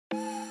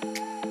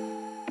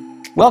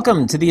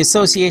Welcome to the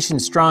Association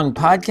Strong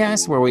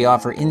podcast, where we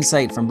offer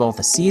insight from both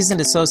a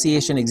seasoned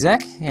association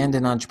exec and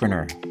an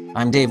entrepreneur.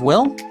 I'm Dave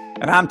Will.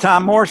 And I'm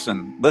Tom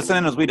Morrison. Listen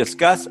in as we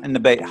discuss and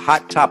debate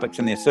hot topics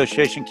in the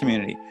association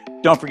community.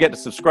 Don't forget to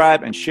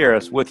subscribe and share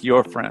us with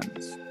your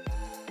friends.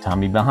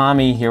 Tommy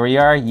Bahami, here we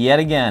are yet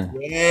again.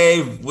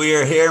 Dave,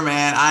 we're here,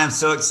 man. I'm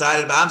so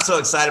excited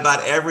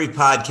about every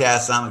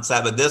podcast. I'm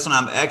excited, but this one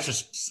I'm extra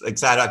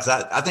excited about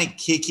because I think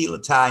Kiki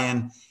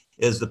Latalian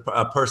is the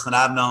person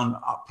that I've known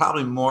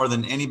probably more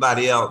than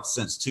anybody else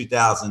since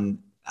 2000,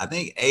 I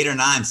think 8 or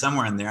 9,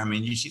 somewhere in there. I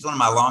mean, she's one of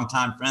my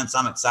longtime friends. So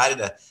I'm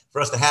excited for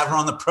us to have her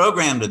on the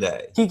program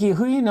today. Kiki,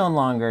 who you known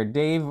longer,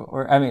 Dave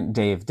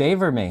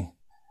or me?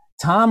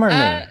 Tom or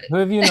me? Who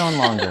have you known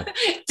longer?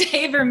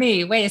 Dave or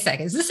me? Wait a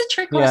second. Is this a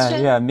trick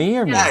question? Yeah, me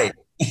or me? Hey.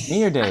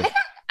 Me or Dave?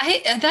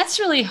 That's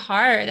really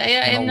hard.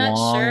 I'm not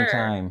sure.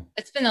 Time.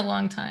 It's been a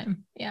long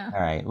time. Yeah.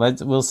 All right.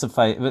 We'll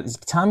suffice.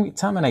 Tom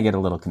and I get a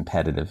little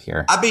competitive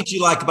here. I beat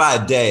you like by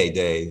a day,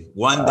 Dave.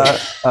 One day.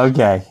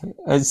 Okay.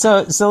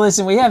 So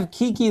listen, we have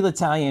Kiki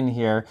Latalian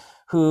here,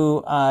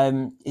 who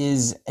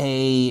is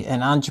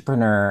an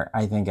entrepreneur,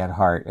 I think, at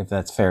heart, if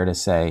that's fair to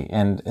say.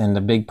 And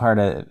a big part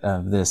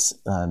of this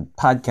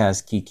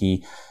podcast,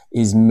 Kiki,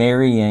 is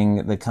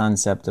marrying the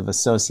concept of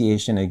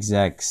association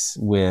execs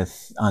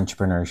with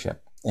entrepreneurship.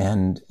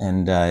 And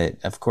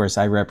of course,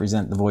 I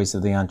represent the voice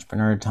of the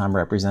entrepreneur. Tom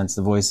represents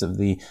the voice of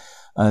the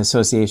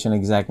association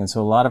exec. And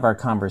so a lot of our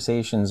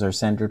conversations are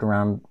centered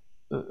around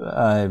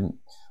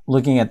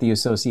looking at the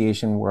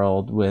association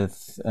world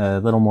with a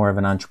little more of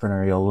an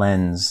entrepreneurial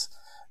lens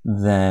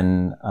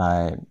than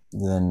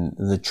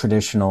the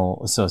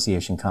traditional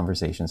association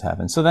conversations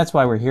have. And so that's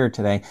why we're here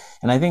today.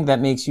 And I think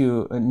that makes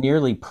you a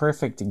nearly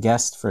perfect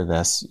guest for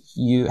this.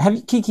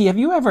 Kiki, have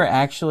you ever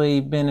actually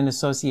been an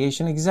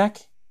association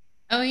exec?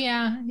 Oh,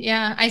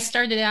 yeah. I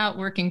started out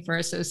working for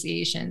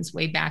associations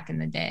way back in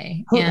the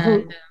day.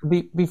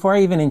 Before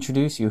I even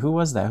introduce you, who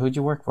was that? Who'd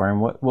you work for,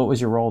 and what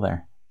was your role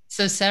there?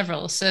 So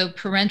several. So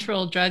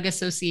Parenteral Drug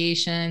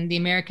Association, the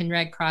American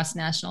Red Cross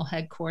National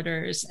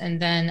Headquarters,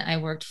 and then I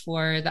worked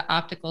for the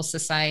Optical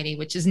Society,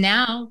 which is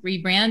now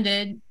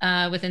rebranded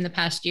within the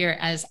past year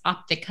as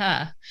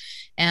Optica.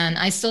 And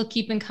I still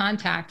keep in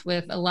contact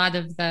with a lot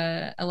of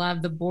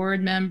the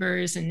board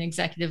members and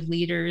executive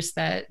leaders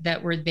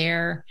that were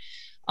there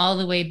all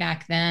the way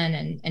back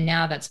then, and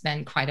now that's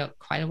been quite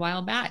a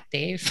while back,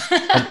 Dave.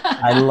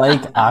 I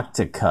like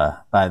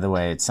Optica, by the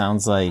way. It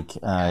sounds like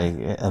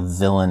a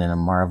villain in a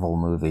Marvel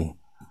movie.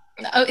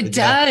 Oh, it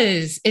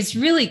does. It's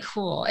really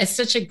cool. It's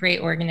such a great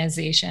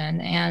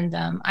organization, and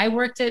I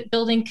worked at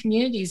building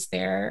communities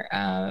there.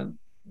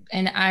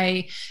 And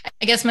I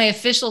guess my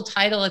official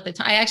title at the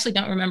time, I actually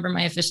don't remember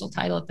my official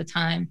title at the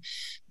time,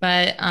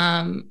 but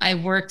I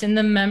worked in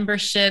the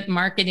membership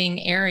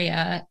marketing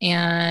area,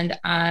 and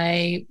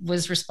I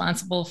was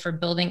responsible for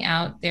building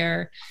out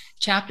their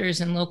chapters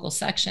and local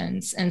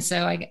sections. And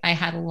so I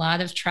had a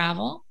lot of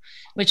travel,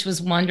 which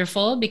was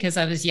wonderful because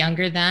I was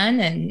younger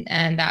then.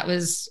 And that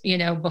was,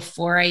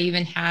 before I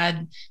even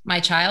had my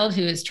child,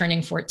 who is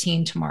turning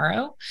 14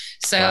 tomorrow.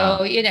 So,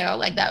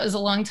 wow. That was a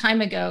long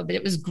time ago, but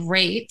it was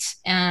great.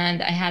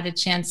 And I had a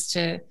chance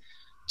to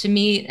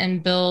meet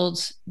and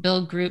build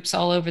groups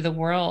all over the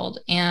world.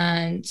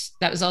 And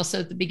that was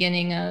also at the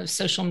beginning of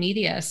social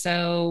media.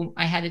 So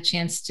I had a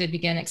chance to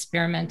begin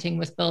experimenting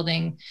with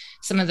building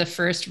some of the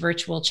first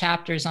virtual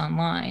chapters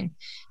online.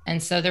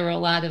 And so there were a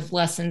lot of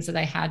lessons that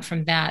I had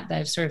from that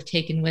I've sort of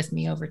taken with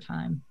me over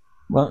time.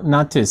 Well,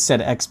 not to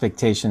set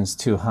expectations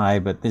too high,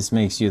 but this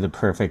makes you the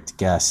perfect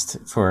guest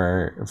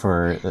for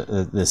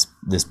this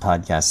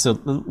podcast. So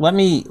let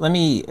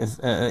me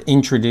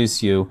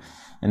introduce you.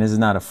 And this is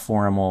not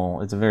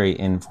it's a very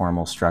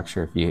informal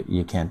structure, if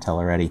you can't tell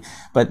already.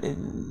 But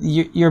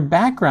your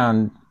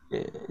background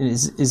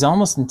is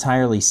almost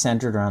entirely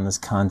centered around this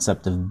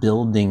concept of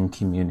building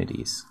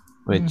communities,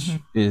 which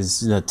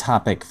is the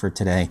topic for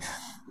today.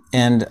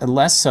 And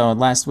less so,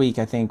 last week,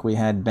 I think we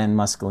had Ben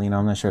Muscolino.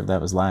 I'm not sure if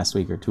that was last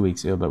week or 2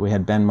 weeks ago, but we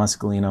had Ben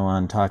Muscolino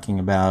on talking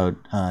about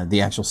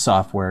the actual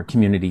software,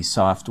 community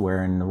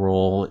software, and the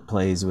role it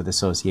plays with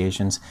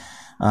associations.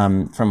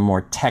 From a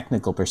more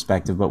technical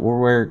perspective, but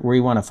where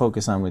we want to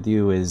focus on with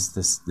you is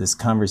this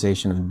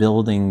conversation of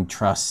building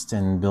trust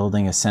and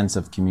building a sense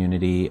of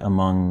community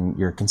among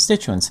your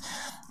constituents.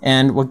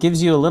 And what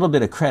gives you a little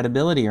bit of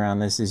credibility around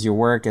this is your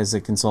work as a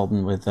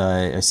consultant with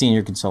a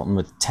senior consultant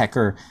with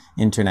Tecker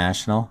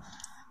International,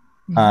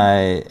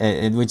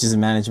 which is a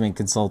management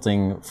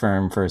consulting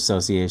firm for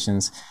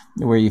associations,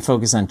 where you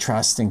focus on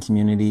trust and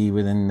community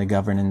within the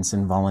governance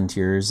and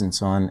volunteers and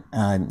so on.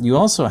 You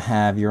also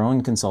have your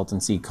own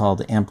consultancy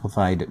called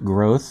Amplified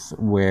Growth,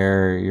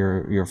 where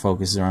your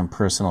focus is around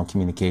personal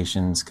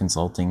communications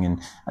consulting.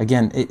 And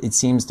again, it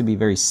seems to be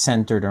very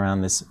centered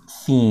around this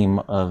theme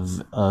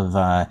of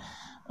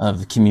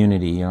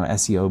community,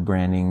 SEO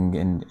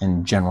branding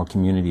and general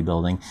community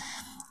building.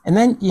 And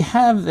then you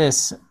have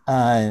this,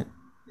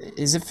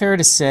 is it fair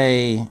to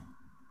say,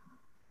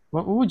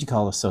 what would you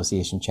call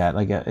association chat?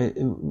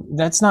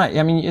 That's not,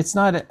 it's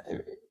not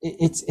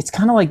it's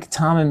kind of like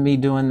Tom and me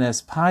doing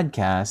this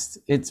podcast.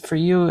 It's for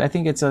you, I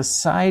think it's a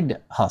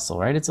side hustle,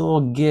 right? It's a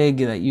little gig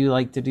that you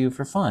like to do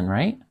for fun,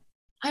 right?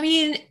 I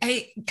mean,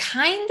 I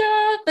kind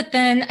of, but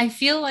then I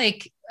feel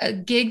like a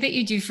gig that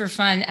you do for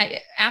fun,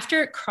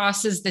 after it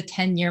crosses the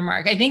 10-year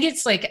mark, I think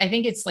it's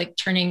like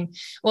turning,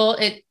 well,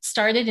 it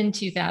started in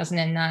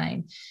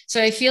 2009.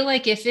 So I feel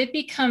like if it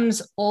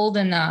becomes old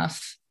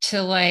enough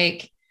to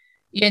like,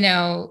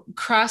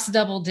 cross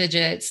double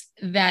digits,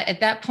 that at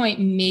that point,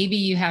 maybe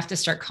you have to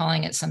start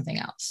calling it something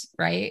else,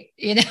 right?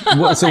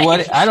 So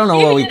what, I don't know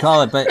what we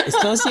call it, but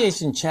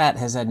Association Chat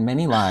has had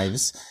many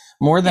lives,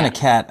 more than a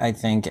cat, I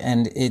think.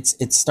 And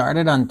it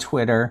started on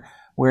Twitter,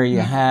 where you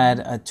had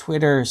a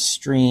Twitter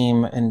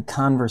stream and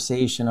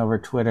conversation over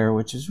Twitter,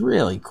 which is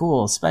really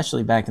cool,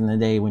 especially back in the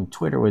day when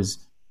Twitter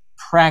was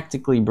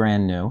practically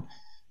brand new,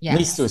 at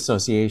least to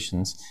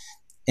associations.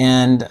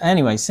 And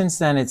anyway, since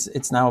then,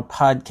 it's now a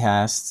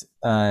podcast.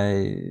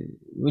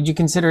 Would you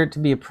consider it to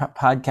be a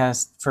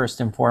podcast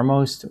first and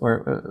foremost,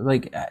 or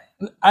like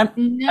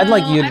I'd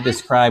like you to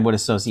describe what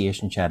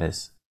Association Chat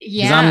is,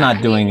 because I'm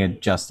not doing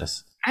it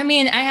justice. I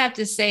mean, I have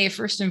to say,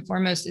 first and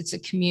foremost, it's a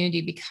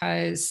community,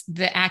 because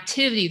the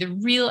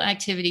real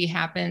activity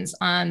happens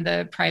on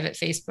the private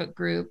Facebook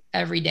group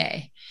every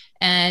day.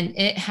 And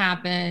it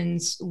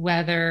happens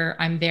whether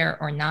I'm there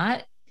or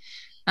not.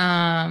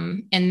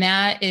 And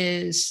that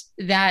is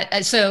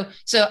that. So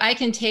I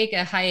can take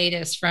a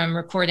hiatus from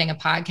recording a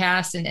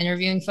podcast and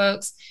interviewing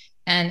folks,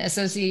 and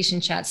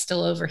Association Chat's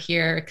still over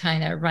here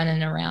kind of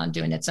running around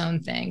doing its own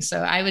thing.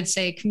 So I would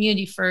say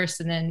community first,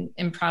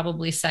 and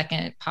probably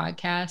second,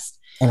 podcast.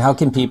 And how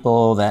can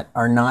people that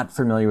are not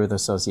familiar with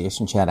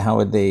Association Chat, how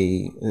would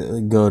they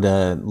go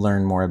to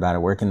learn more about it?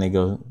 Where can they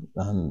go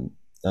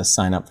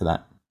sign up for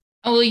that?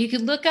 Oh, well, you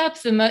could look up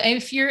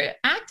if you're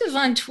active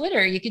on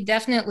Twitter, you could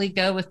definitely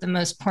go with the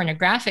most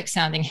pornographic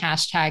sounding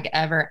hashtag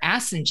ever,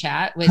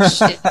 #AssenChat, which is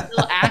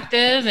still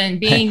active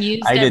and being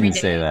used every day. I didn't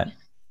say that.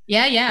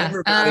 Yeah.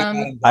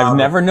 I've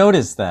never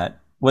noticed that.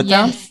 What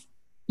now?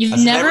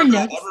 You've never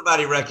noticed?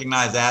 Everybody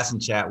recognized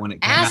AssenChat when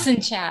it came out.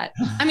 AssenChat.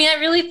 I mean, I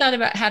really thought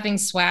about having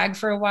swag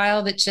for a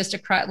while that's just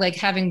across, like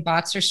having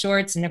boxer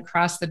shorts, and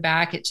across the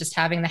back, it's just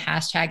having the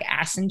hashtag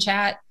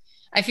AssenChat.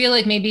 I feel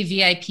like maybe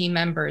VIP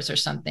members or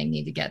something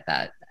need to get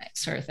that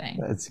sort of thing.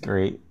 That's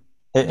great.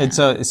 And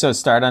so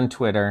start on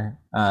Twitter.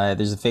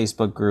 There's a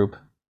Facebook group.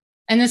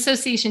 And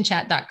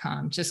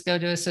associationchat.com. Just go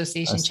to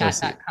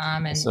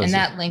associationchat.com and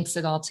that links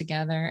it all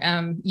together.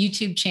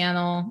 YouTube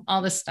channel,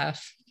 all this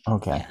stuff.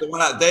 Okay.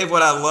 So Dave,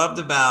 what I loved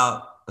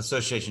about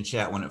Association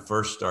Chat when it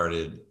first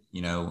started,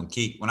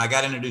 when I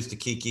got introduced to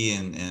Kiki,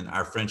 and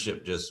our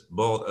friendship just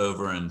boiled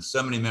over, and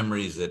so many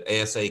memories at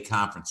ASA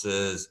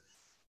conferences,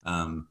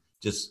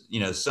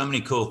 so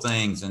many cool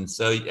things. And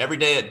so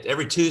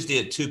every Tuesday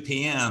at 2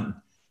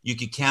 p.m., you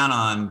could count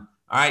on,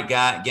 all right,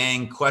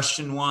 gang,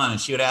 question one.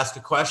 And she would ask a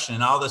question,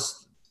 and all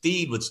this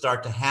feed would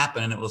start to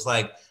happen. And it was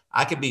like,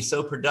 I could be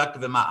so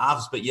productive in my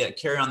office, but yet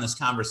carry on this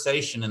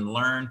conversation and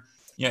learn.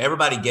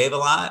 Everybody gave a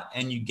lot,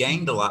 and you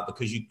gained a lot,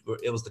 because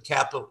it was the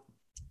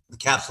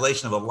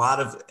encapsulation of a lot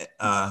of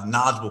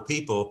knowledgeable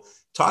people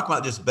talking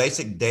about just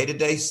basic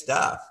day-to-day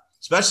stuff,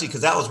 especially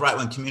because that was right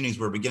when communities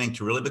were beginning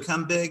to really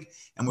become big,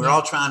 and we were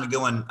all trying to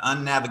go in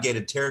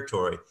unnavigated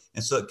territory.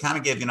 And so it kind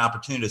of gave you an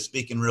opportunity to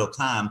speak in real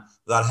time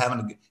without having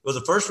to. It was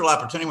the first real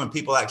opportunity when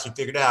people actually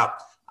figured out,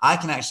 I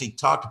can actually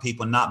talk to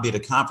people and not be at a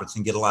conference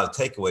and get a lot of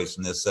takeaways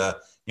from this.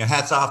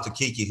 Hats off to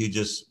Kiki, who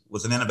just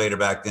was an innovator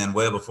back then,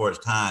 way before its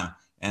time,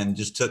 and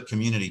just took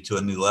community to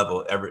a new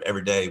level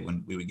every day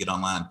when we would get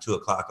online at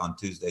 2:00 on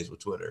Tuesdays with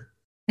Twitter.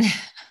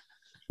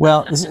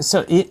 Well,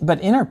 but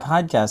in our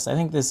podcast, I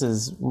think this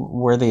is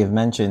worthy of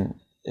mention.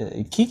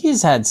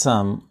 Kiki's had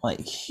some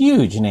like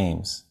huge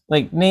names,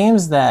 like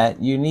names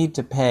that you need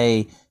to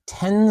pay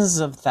tens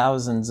of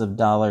thousands of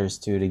dollars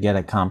to get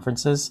at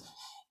conferences.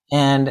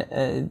 And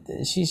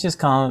she's just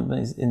calling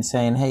and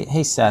saying,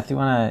 "Hey, Seth,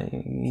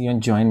 you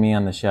join me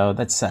on the show?"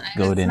 That's Seth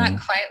Godin. It's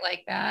not quite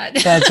like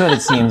that. That's what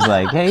it seems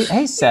like.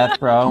 Hey, Seth,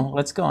 bro,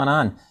 what's going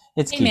on?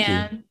 It's Kiki.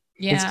 Man.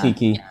 Yeah. It's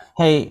Kiki. Yeah.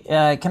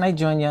 Hey, can I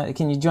join you?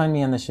 Can you join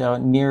me on the show?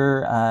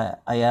 Nir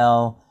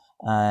Ayel,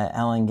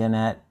 Alan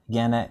Gannett,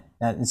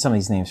 some of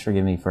these names,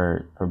 forgive me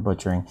for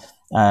butchering.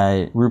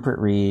 Rupert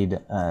Reed,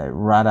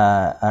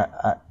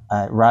 Radha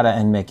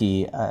and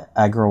Mickey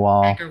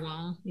Agrawal.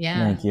 Agrawal, yeah.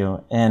 Thank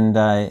you. And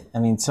I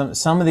mean,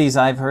 some of these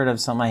I've heard of,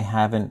 some I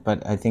haven't,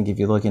 but I think if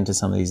you look into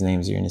some of these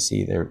names, you're going to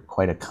see they're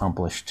quite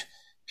accomplished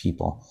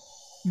people.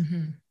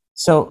 Mm-hmm.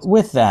 So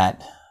with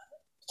that,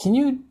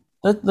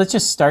 let's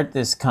just start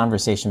this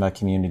conversation about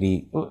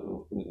community.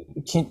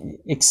 Can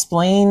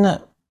explain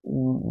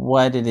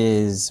what it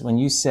is when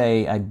you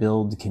say I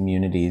build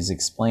communities?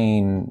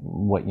 Explain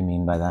what you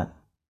mean by that.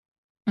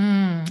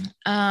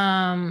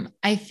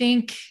 I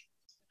think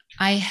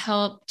I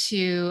help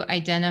to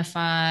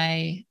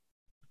identify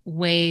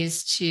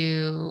ways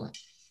to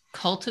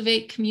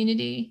cultivate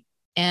community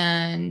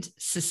and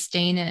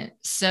sustain it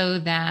so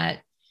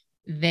that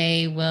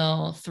they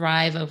will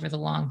thrive over the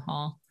long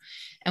haul.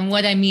 And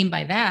what I mean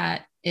by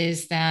that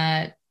is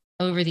that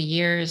over the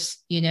years,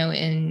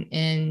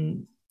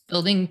 in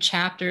building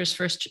chapters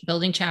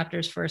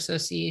for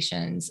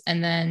associations,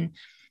 and then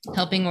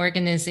helping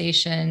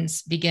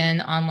organizations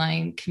begin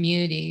online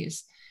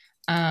communities,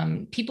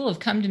 people have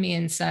come to me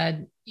and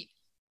said,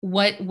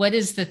 what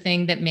is the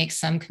thing that makes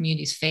some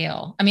communities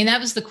fail? I mean,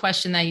 that was the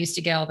question I used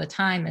to get all the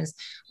time is,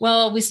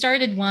 well, we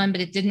started one,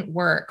 but it didn't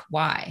work.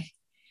 Why?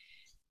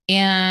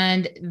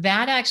 And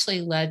that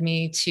actually led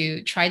me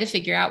to try to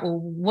figure out, well,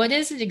 what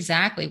is it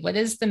exactly? What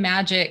is the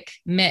magic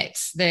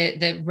mix,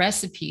 the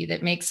recipe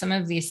that makes some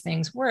of these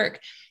things work?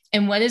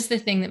 And what is the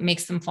thing that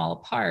makes them fall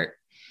apart?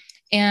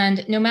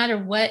 And no matter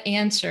what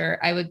answer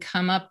I would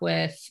come up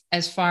with,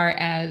 as far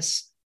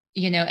as,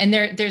 and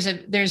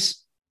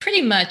there's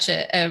pretty much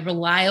a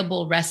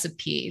reliable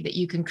recipe that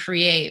you can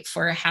create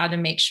for how to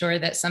make sure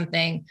that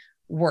something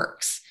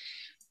works.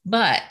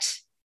 But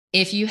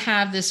if you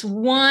have this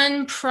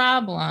one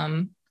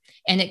problem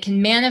and it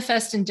can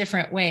manifest in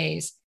different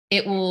ways,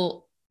 it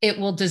will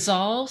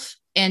dissolve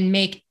and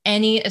make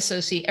any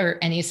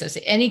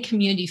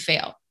community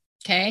fail.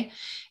 Okay.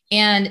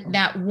 And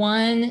that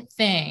one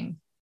thing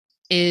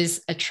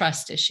is a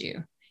trust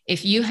issue.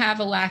 If you have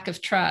a lack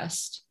of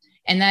trust,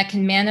 and that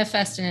can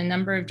manifest in a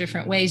number of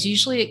different ways,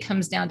 usually it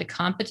comes down to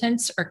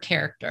competence or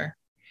character.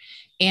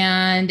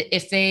 And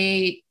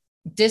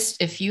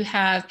if you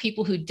have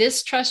people who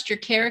distrust your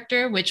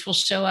character, which will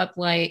show up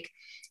like,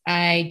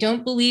 I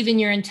don't believe in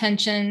your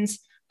intentions.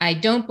 I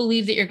don't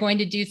believe that you're going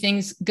to do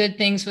good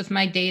things with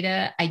my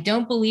data. I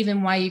don't believe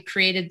in why you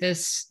created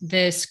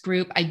this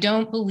group. I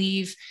don't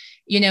believe,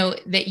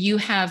 that you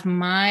have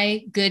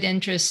my good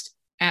interest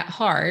at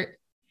heart.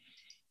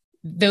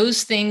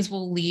 Those things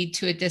will lead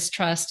to a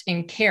distrust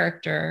in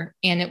character,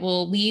 and it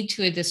will lead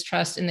to a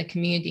distrust in the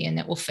community, and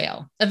it will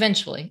fail.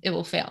 Eventually, it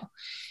will fail.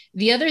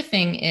 The other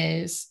thing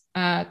is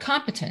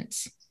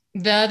competence.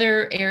 The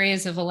other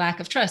areas of a lack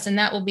of trust, and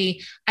that will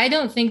be, I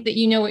don't think that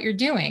you know what you're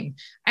doing.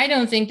 I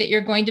don't think that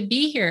you're going to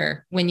be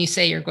here when you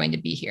say you're going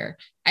to be here.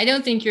 I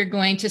don't think you're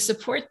going to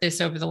support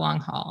this over the long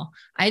haul.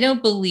 I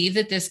don't believe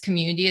that this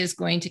community is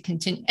going to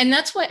continue. And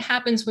that's what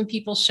happens when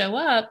people show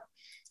up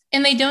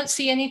and they don't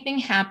see anything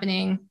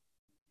happening.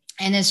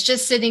 And it's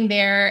just sitting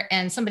there,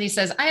 and somebody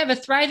says, I have a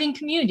thriving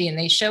community, and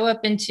they show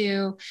up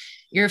into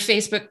your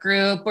Facebook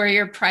group or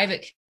your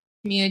private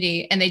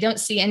community, and they don't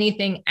see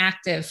anything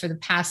active for the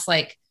past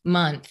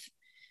month.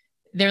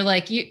 They're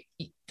like,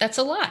 that's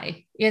a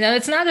lie.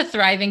 It's not a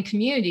thriving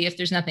community if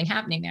there's nothing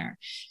happening there.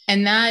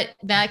 And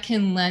that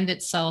can lend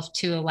itself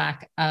to a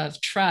lack of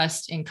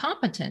trust and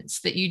competence,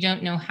 that you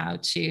don't know how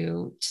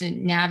to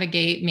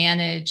navigate,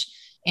 manage,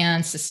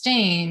 and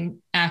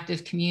sustain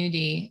active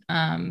community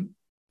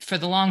for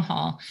the long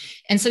haul.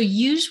 And so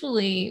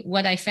usually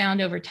what I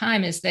found over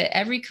time is that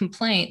every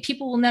complaint,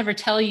 people will never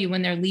tell you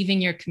when they're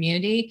leaving your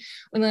community,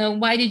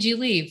 why did you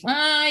leave?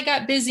 I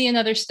got busy in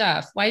other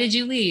stuff. Why did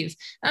you leave?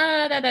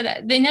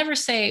 They never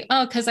say,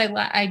 because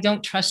I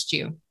don't trust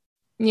you,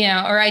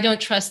 or I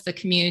don't trust the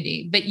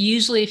community. But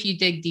usually if you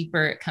dig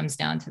deeper, it comes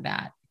down to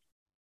that.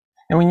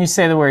 And when you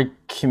say the word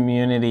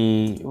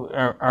community,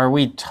 are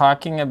we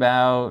talking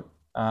about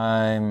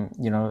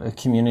a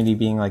community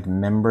being like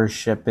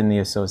membership in the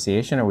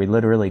association? Are we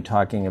literally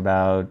talking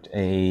about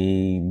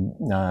a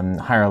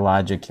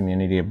HireLogic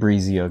community, a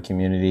Breezio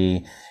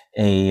community,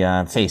 a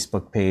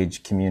Facebook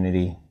page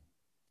community?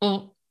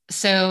 Well,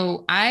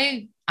 so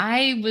I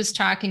was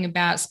talking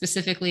about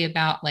specifically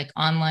about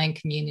online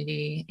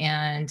community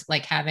and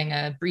having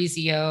a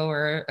Breezio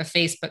or a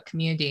Facebook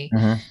community.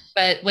 Mm-hmm.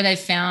 But what I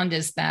found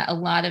is that a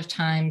lot of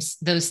times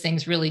those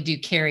things really do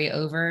carry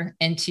over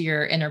into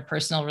your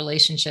interpersonal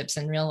relationships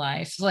in real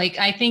life.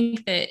 I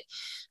think that,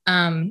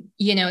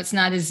 it's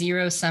not a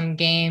zero-sum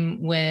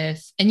game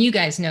and you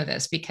guys know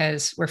this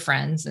because we're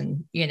friends,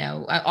 and,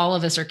 all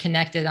of us are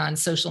connected on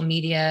social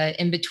media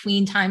in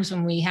between times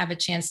when we have a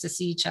chance to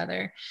see each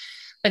other.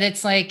 But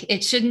it's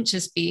it shouldn't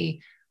just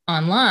be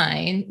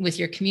online with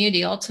your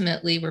community.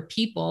 Ultimately, we're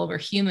people, we're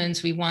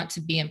humans. We want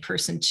to be in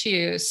person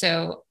too.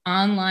 So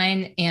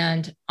online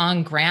and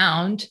on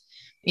ground,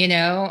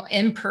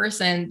 in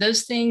person,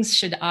 those things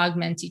should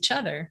augment each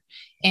other.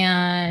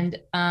 And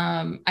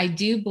I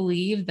do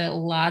believe that a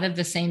lot of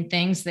the same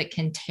things that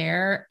can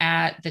tear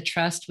at the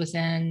trust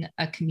within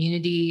a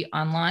community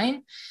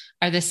online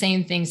are the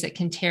same things that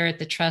can tear at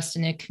the trust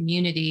in a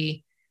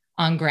community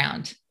on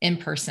ground, in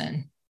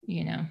person,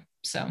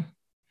 So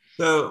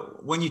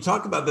when you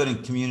talk about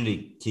building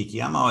community,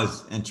 Kiki, I'm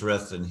always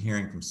interested in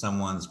hearing from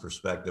someone's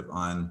perspective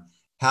on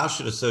how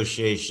should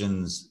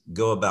associations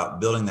go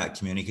about building that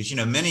community? Because,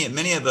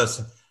 many of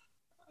us,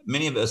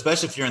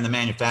 especially if you're in the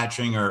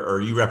manufacturing or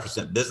you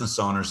represent business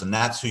owners and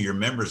that's who your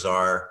members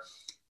are,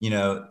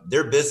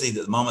 they're busy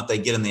the moment they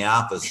get in the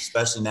office,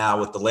 especially now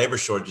with the labor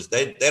shortages.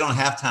 They don't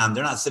have time.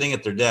 They're not sitting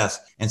at their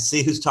desk and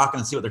see who's talking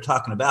and see what they're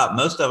talking about.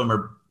 Most of them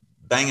are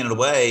banging it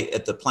away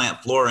at the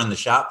plant floor and the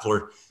shop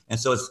floor And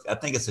so I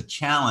think it's a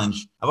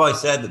challenge. I've always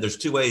said that there's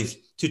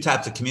two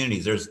types of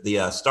communities. There's the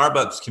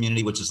Starbucks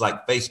community, which is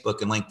like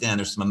Facebook and LinkedIn.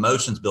 There's some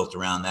emotions built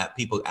around that.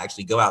 People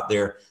actually go out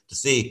there to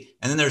see.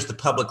 And then there's the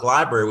public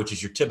library, which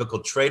is your typical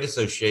trade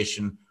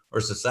association or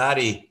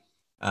society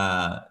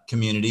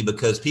community,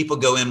 because people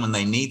go in when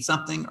they need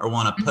something or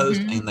want to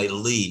post and they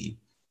leave.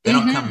 They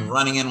don't come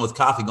running in with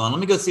coffee going, let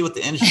me go see what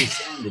the industry's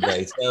saying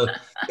today. So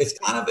it's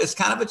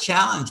kind of a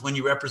challenge when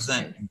you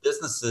represent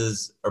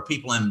businesses or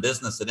people in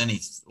business at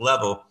any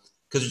level,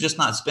 because you're just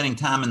not spending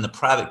time in the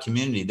private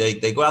community.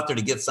 They go out there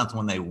to get something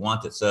when they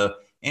want it. So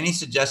any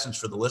suggestions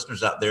for the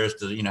listeners out there as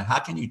to, how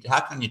can you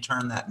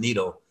turn that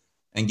needle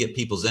and get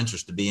people's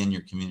interest to be in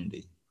your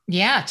community?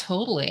 Yeah,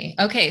 totally.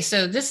 Okay.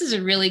 So this is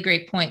a really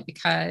great point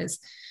because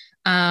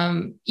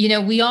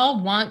we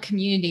all want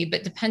community,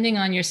 but depending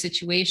on your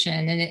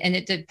situation and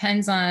it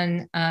depends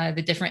on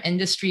the different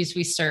industries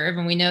we serve.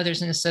 And we know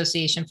there's an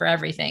association for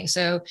everything.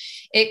 So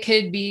it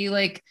could be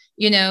like,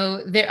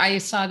 I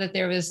saw that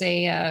there was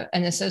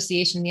an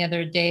association the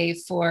other day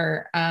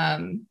for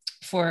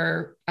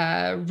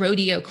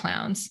rodeo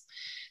clowns.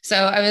 So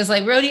I was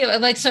like,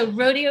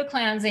 rodeo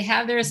clowns, they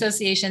have their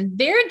association.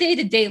 Their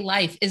day-to-day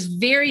life is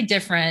very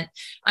different,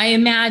 I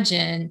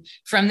imagine,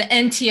 from the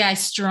NTI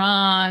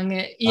Strong,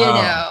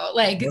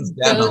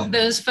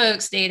 those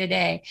folks day to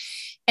day.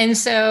 And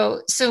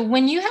so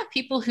when you have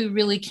people who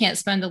really can't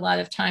spend a lot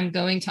of time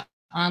going to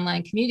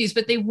online communities,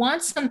 but they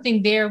want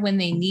something there when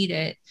they need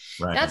it,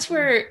 right. That's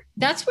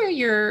where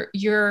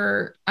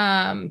your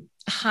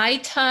high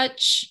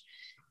touch,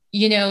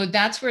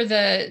 that's where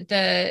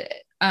the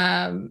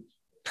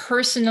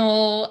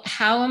personal,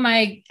 how am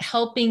I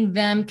helping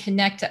them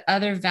connect to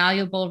other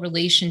valuable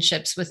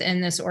relationships within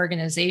this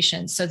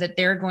organization so that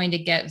they're going to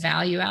get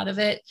value out of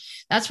it?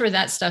 That's where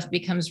that stuff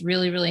becomes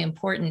really, really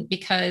important,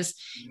 because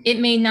it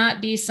may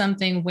not be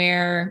something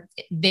where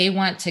they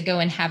want to go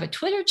and have a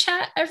Twitter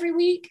chat every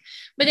week,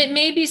 but it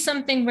may be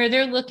something where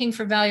they're looking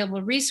for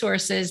valuable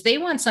resources. They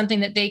want something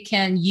that they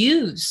can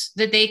use,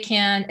 that they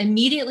can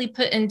immediately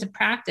put into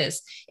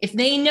practice. If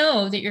they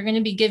know that you're going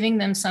to be giving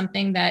them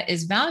something that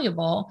is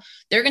valuable,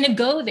 they're going to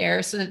go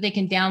there so that they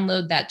can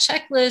download that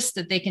checklist,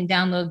 that they can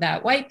download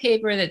that white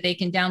paper, that they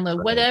can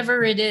download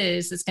whatever it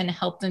is that's going to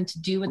help them to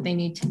do what they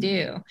need to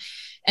do.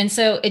 And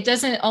so it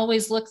doesn't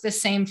always look the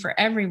same for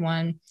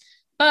everyone.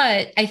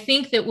 But I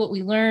think that what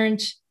we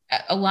learned,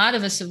 a lot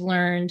of us have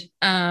learned,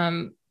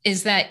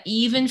 is that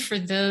even for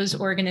those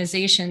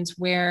organizations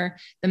where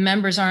the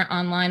members aren't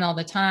online all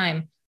the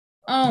time,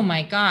 oh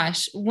my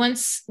gosh,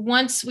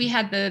 once we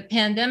had the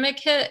pandemic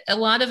hit, a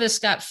lot of us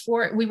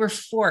we were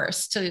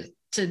forced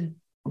to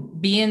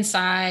be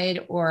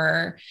inside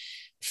or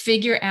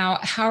figure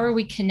out how are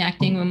we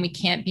connecting when we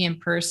can't be in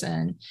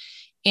person.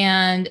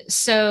 And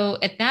so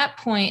at that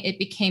point, it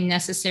became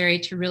necessary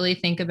to really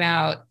think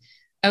about,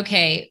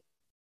 okay,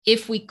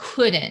 if we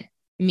couldn't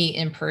meet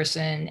in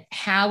person,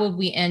 how would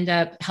we end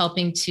up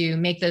helping to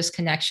make those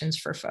connections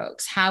for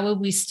folks? How would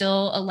we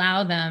still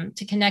allow them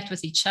to connect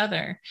with each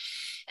other?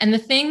 And the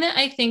thing that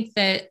I think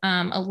that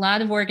a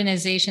lot of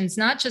organizations,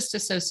 not just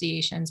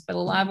associations, but a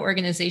lot of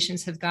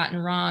organizations have gotten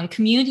wrong,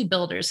 community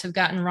builders have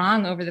gotten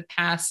wrong over the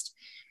past,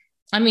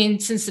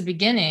 since the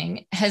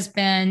beginning, has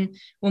been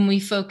when we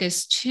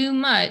focus too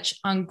much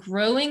on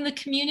growing the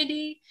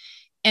community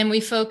and we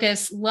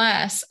focus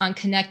less on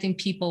connecting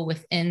people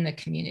within the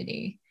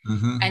community.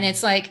 Mm-hmm. And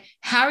it's like,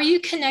 how are you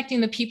connecting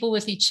the people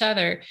with each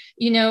other?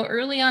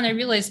 Early on, I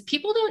realized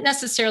people don't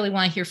necessarily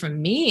want to hear from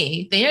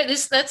me.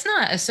 That's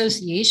not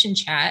association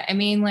chat.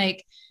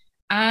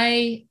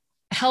 I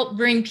help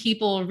bring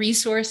people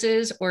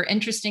resources or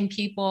interesting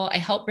people. I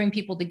help bring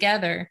people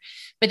together.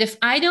 But if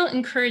I don't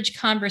encourage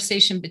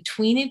conversation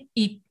between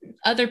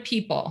other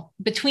people,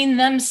 between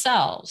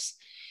themselves,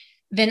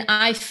 then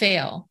I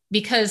fail,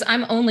 because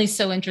I'm only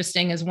so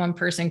interesting as one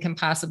person can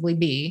possibly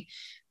be.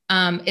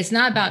 It's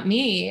not about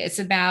me. It's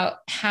about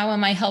how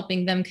am I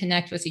helping them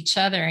connect with each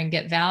other and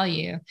get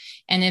value.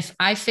 And if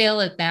I fail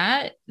at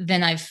that,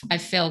 then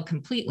I've failed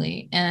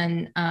completely.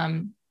 And,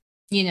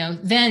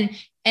 then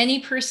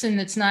any person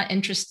that's not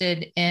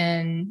interested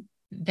in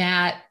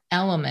that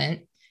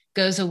element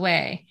goes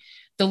away.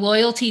 The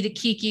loyalty to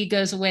Kiki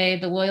goes away.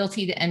 The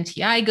loyalty to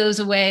MTI goes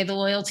away. The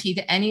loyalty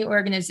to any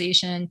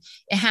organization.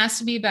 It has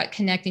to be about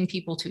connecting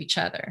people to each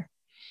other.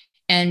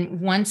 And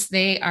once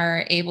they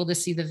are able to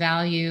see the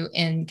value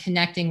in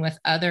connecting with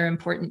other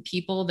important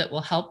people that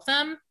will help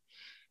them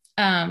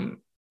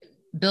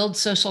build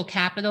social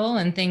capital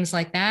and things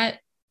like that,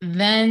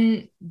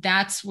 then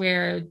that's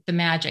where the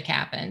magic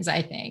happens,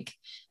 I think.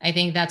 I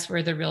think that's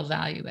where the real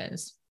value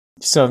is.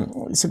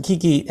 So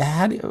Kiki, I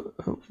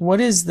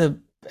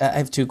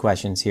have two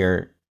questions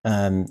here,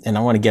 and I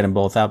want to get them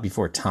both out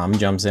before Tom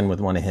jumps in with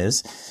one of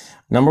his.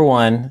 Number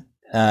one,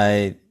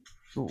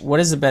 what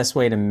is the best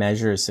way to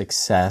measure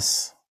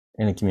success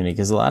in a community?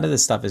 Because a lot of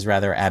this stuff is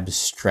rather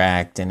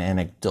abstract and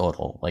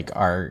anecdotal, I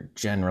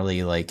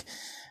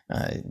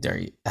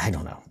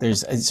don't know.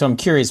 So I'm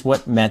curious,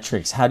 what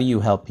metrics, how do you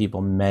help people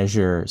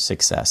measure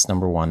success?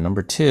 Number one.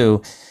 Number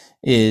two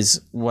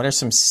is, what are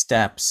some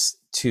steps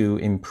to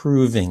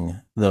improving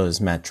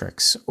those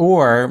metrics?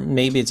 Or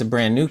maybe it's a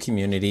brand new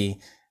community.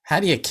 How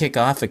do you kick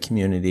off a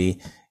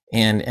community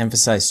and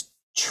emphasize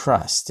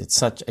trust? It's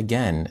such,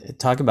 again,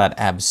 talk about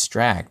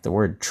abstract. The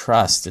word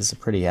trust is a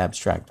pretty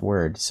abstract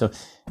word. So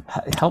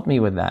help me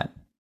with that.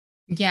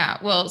 Yeah.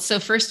 Well, so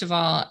first of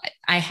all,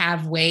 I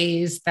have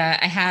ways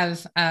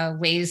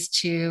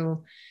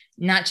to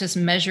not just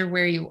measure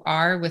where you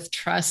are with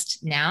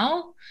trust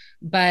now,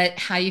 but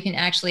how you can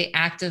actually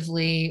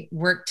actively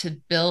work to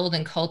build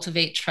and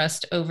cultivate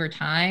trust over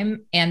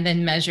time, and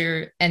then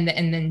measure and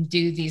then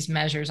do these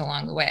measures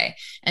along the way.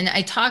 And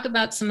I talk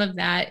about some of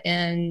that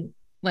in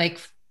like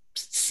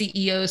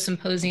CEO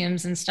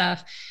symposiums and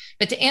stuff.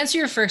 But to answer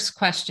your first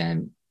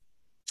question,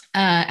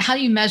 how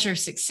do you measure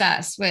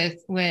success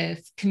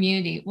with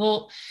community?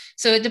 Well,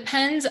 so it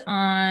depends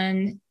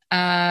on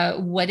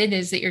what it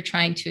is that you're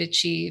trying to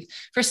achieve.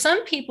 For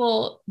some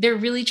people, they're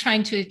really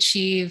trying to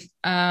achieve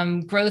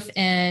growth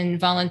in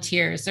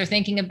volunteers. They're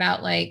thinking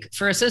about, like,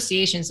 for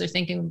associations, they're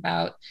thinking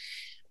about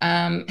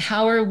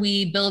how are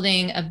we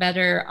building a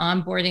better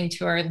onboarding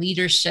to our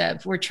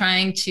leadership? We're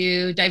trying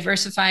to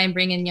diversify and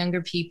bring in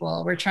younger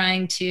people. We're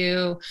trying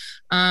to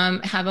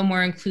have a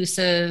more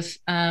inclusive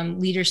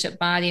leadership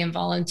body and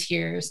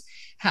volunteers.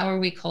 How are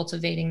we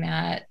cultivating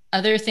that?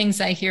 Other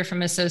things I hear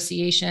from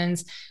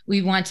associations,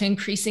 we want to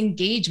increase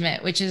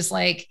engagement, which is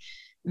like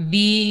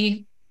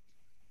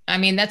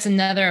that's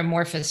another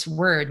amorphous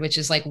word, which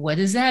is like, what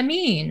does that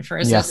mean for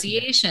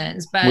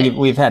associations? But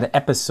we've had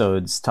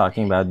episodes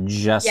talking about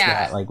just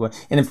that. Like what,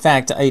 and in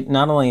fact, I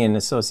not only in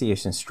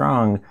Association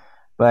Strong,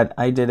 but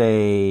I did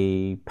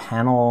a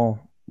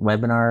panel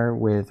webinar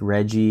with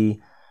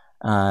Reggie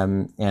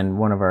and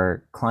one of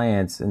our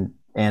clients, and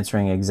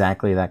answering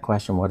exactly that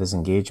question: what is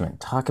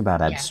engagement? Talk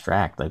about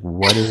abstract. Like,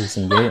 what is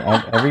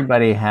engagement?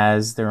 Everybody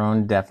has their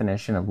own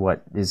definition of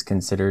what is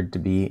considered to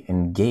be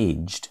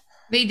engaged.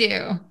 They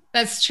do.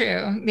 That's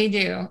true. They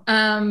do.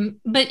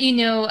 But,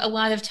 a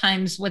lot of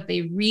times what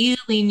they really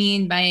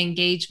mean by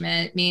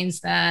engagement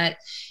means that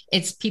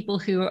it's people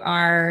who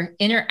are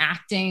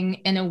interacting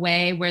in a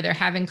way where they're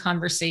having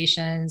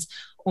conversations,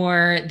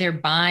 or they're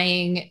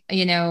buying,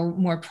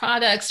 more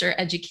products or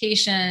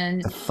education.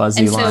 The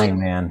fuzzy line,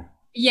 man.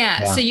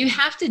 Yeah. So you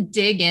have to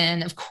dig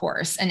in, of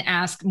course, and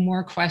ask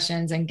more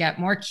questions and get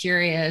more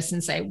curious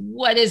and say,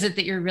 what is it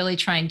that you're really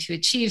trying to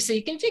achieve? So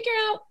you can figure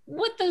out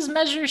what those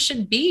measures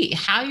should be,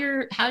 how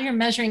you're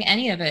measuring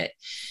any of it.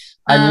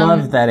 I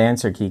love that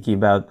answer, Kiki,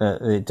 about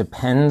it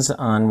depends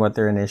on what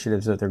their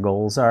initiatives, what their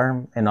goals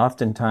are. And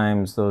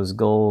oftentimes those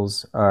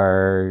goals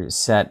are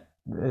set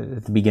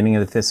at the beginning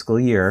of the fiscal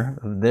year.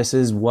 This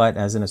is what,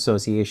 as an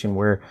association,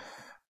 we're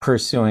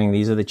pursuing.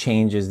 These are the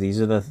changes. These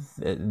are the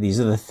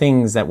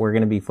things that we're going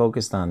to be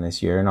focused on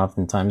this year. And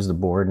oftentimes the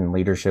board and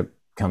leadership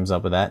comes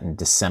up with that and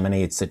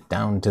disseminates it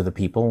down to the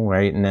people,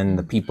 right? And then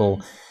the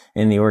people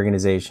in the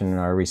organization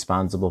are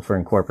responsible for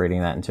incorporating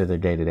that into their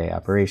day-to-day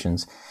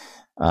operations.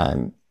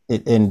 But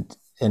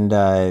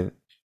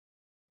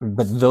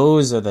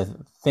those are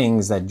the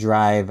things that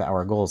drive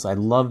our goals. I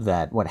love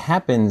that. What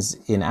happens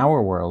in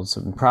our world,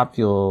 so in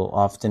PropFuel,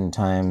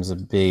 oftentimes a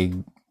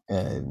big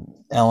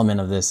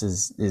element of this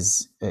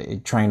is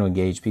trying to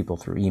engage people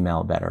through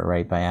email better,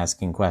 right? By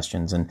asking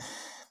questions.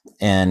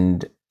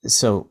 And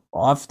so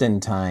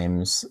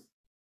oftentimes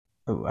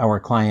our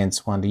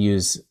clients want to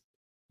use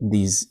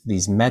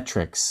these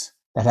metrics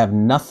that have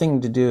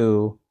nothing to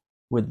do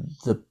with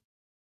the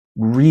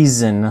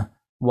reason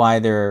why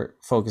they're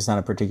focused on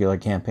a particular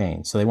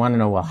campaign. So they want to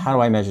know, well, how do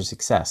I measure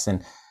success?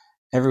 And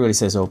everybody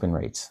says open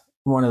rates.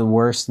 One of the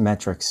worst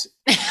metrics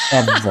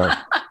ever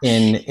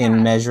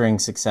in measuring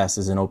success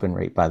is an open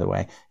rate, by the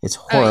way. It's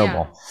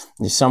horrible.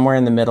 Somewhere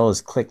in the middle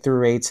is click-through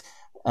rates.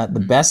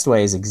 The best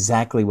way is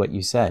exactly what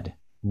you said.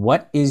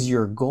 What is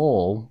your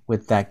goal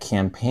with that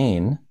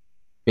campaign?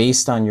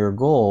 Based on your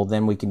goal,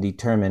 then we can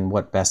determine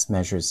what best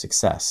measures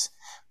success.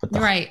 But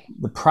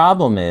the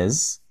problem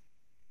is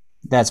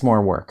that's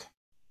more work.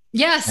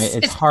 Yes,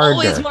 it's harder.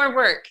 Always more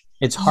work.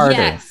 It's harder.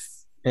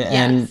 Yes.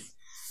 And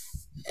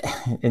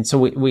so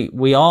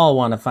we all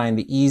want to find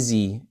the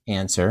easy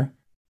answer.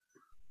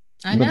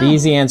 But the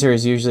easy answer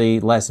is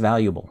usually less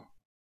valuable.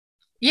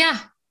 Yeah.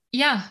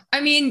 I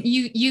mean,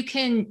 you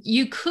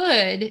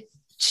could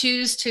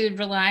choose to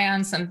rely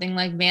on something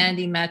like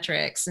vanity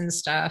metrics and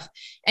stuff,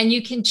 and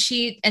you can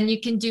cheat, and you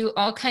can do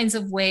all kinds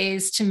of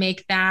ways to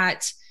make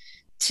that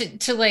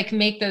to like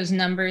make those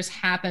numbers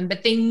happen,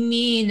 but they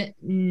mean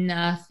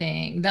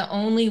nothing. The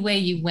only way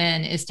you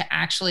win is to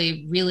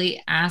actually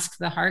really ask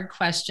the hard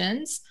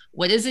questions.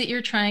 What is it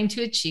you're trying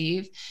to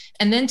achieve?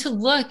 And then to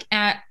look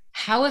at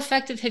how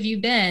effective have you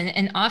been?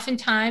 And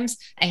oftentimes,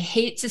 I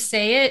hate to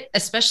say it,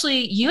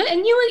 especially you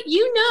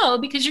know,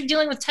 because you're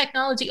dealing with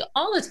technology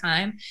all the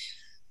time.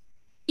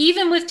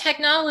 Even with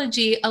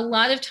technology, a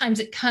lot of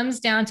times it comes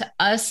down to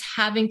us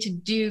having to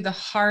do the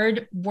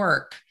hard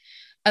work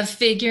of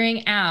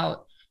figuring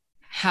out,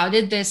 how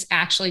did this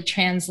actually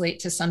translate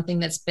to something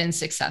that's been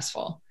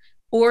successful?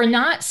 or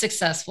not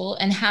successful,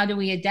 and how do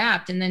we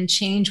adapt and then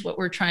change what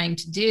we're trying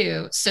to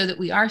do so that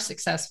we are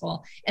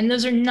successful? And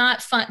those are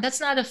not fun. That's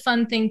not a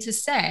fun thing to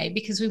say,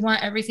 because we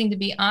want everything to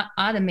be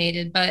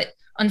automated, but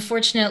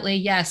unfortunately,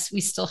 yes, we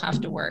still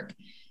have to work.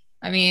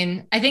 I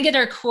mean, I think at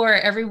our core,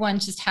 everyone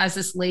just has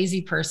this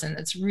lazy person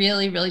that's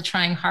really, really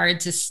trying hard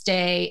to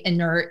stay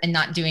inert and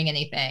not doing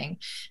anything.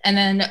 And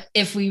then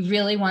if we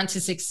really want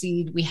to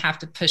succeed, we have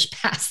to push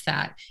past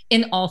that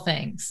in all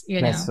things, you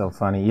know? That's so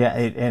funny. Yeah.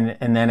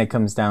 And then it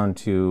comes down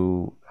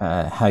to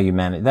how you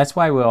manage. That's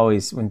why we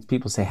always, when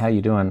people say, how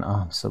you doing?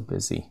 Oh, I'm so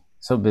busy.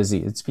 So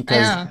busy. It's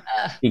because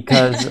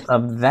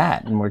of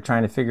that. And we're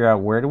trying to figure out,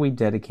 where do we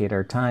dedicate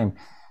our time?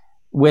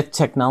 With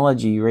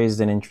technology, you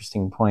raised an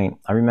interesting point.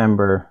 I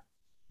remember,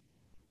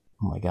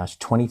 oh my gosh,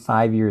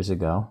 25 years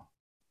ago,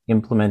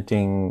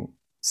 implementing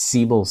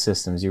Siebel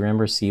systems. You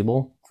remember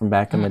Siebel from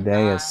back in the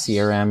day, a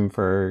CRM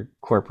for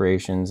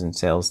corporations and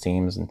sales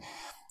teams.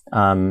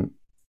 And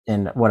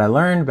what I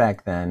learned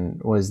back then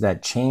was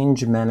that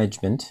change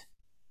management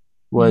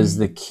was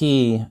the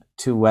key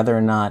to whether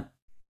or not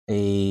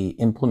a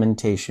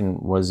implementation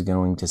was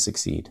going to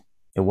succeed.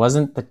 It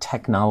wasn't the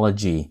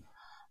technology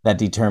that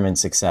determined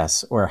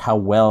success, or how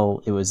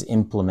well it was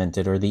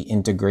implemented, or the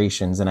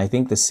integrations. And I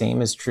think the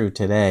same is true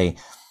today.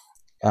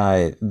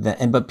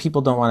 But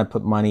people don't want to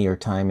put money or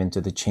time into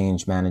the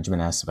change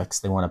management aspects.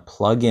 They want to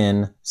plug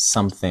in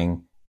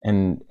something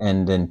and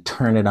then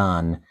turn it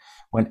on,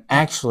 when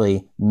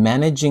actually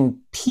managing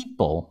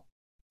people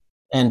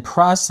and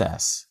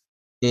process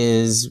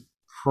is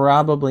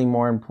probably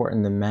more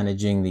important than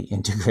managing the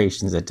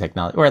integrations of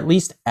technology, or at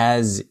least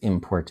as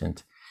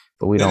important.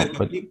 But we don't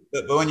put.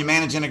 But when you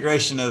manage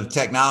integration of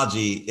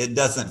technology, it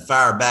doesn't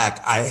fire back,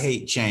 I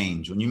hate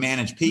change. When you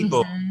manage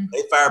people,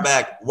 they fire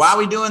back, why are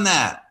we doing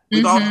that?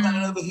 We've always done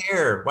it over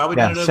here. Why are we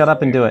doing it over here? Shut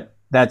up and do it.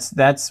 That's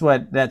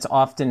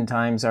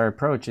oftentimes our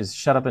approach, is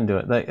shut up and do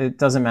it. Like, it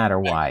doesn't matter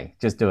why,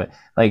 just do it.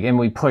 Like, and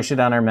we push it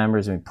on our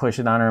members, and we push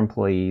it on our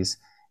employees,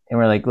 and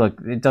we're like, look,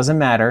 it doesn't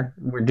matter.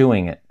 We're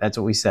doing it. That's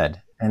what we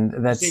said. And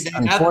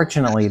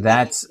unfortunately,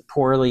 that's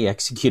poorly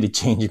executed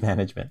change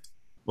management.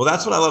 Well,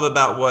 that's what I love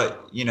about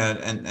what,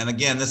 and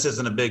again, this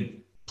isn't a big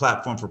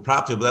platform for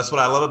profit, but that's what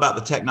I love about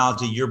the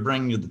technology you're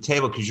bringing to the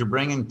table, because you're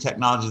bringing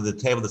technology to the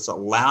table that's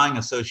allowing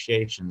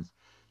associations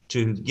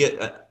to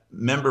get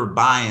member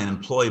buy-in,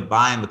 employee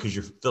buy-in, because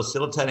you're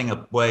facilitating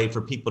a way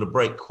for people to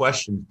break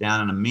questions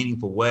down in a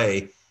meaningful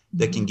way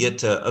that can get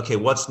to, okay,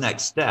 what's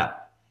next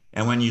step?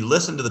 And when you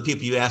listen to the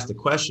people you ask the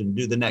question,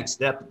 do the next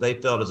step that they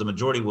felt as a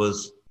majority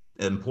was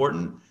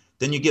important,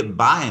 then you get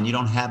buy-in. You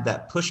don't have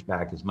that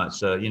pushback as much.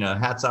 So,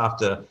 hats off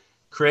to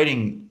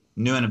creating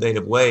new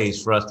innovative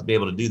ways for us to be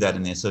able to do that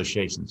in the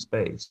association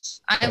space.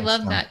 I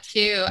love that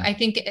too. I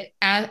think,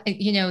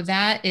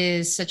 that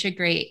is such a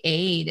great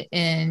aid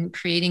in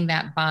creating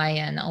that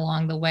buy-in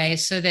along the way.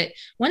 So that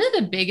one of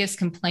the biggest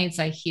complaints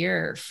I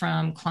hear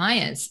from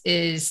clients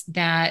is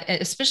that,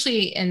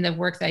 especially in the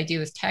work that I do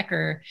with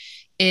Techer,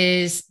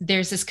 is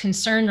there's this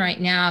concern right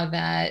now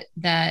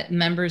that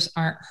members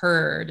aren't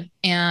heard.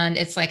 And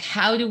it's like,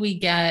 how do we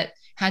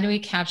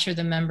capture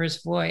the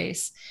member's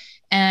voice?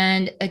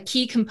 And a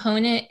key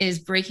component is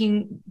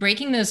breaking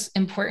those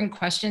important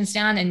questions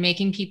down and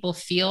making people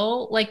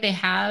feel like they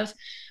have.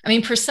 I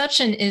mean,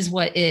 perception is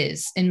what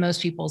is in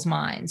most people's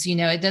minds.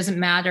 It doesn't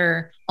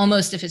matter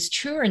almost if it's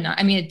true or not.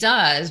 I mean, it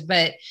does,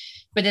 but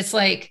it's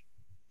like,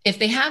 if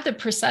they have the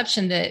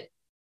perception that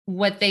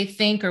what they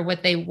think or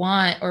what they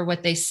want or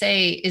what they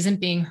say isn't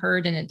being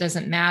heard and it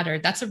doesn't matter,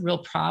 that's a real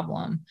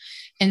problem.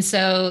 And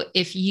so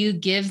if you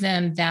give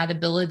them that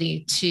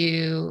ability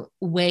to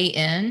weigh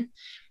in,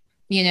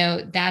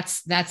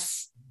 that's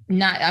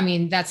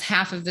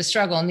half of the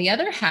struggle. And the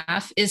other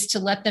half is to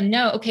let them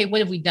know, okay, what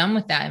have we done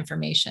with that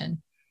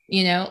information?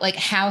 Like,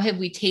 how have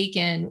we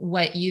taken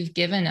what you've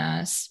given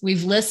us?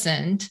 We've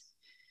listened,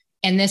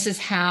 and this is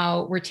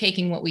how we're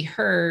taking what we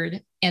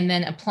heard and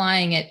then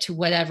applying it to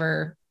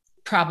whatever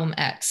problem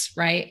X,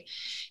 right?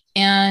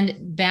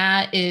 And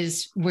that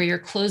is where you're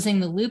closing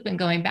the loop and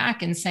going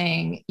back and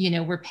saying,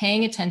 we're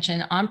paying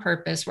attention on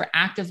purpose. We're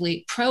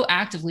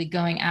proactively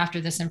going after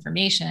this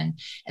information.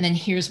 And then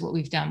here's what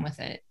we've done with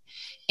it.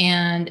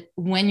 And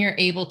when you're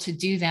able to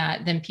do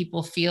that, then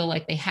people feel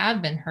like they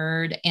have been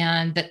heard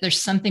and that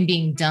there's something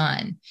being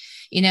done.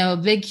 A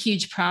big,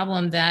 huge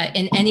problem that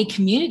in any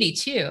community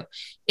too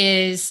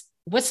is,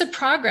 what's the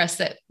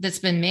progress that's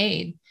been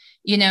made?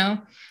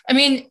 I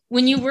mean,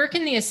 when you work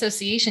in the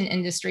association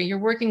industry, you're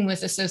working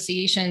with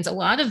associations. A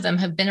lot of them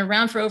have been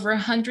around for over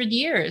 100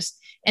 years.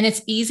 And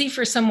it's easy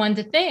for someone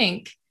to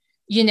think,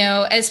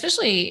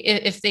 especially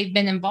if they've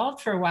been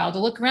involved for a while, to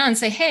look around and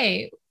say,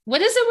 hey,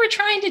 what is it we're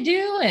trying to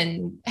do?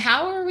 And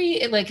how are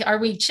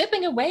we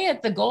chipping away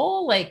at the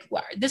goal? Like,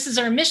 this is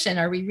our mission.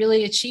 Are we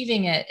really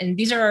achieving it? And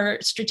these are our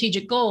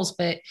strategic goals,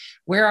 but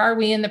where are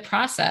we in the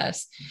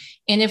process?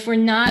 And if we're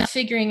not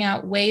figuring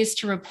out ways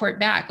to report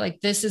back,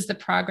 like, this is the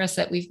progress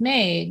that we've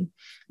made,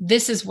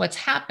 this is what's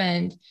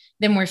happened,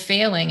 then we're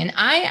failing. And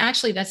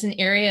that's an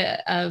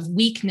area of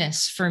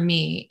weakness for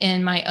me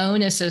in my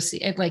own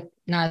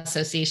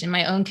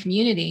my own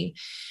community,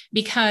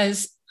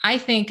 because I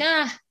think,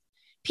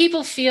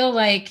 people feel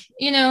like,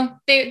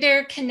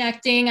 they're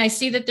connecting. I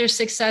see that there's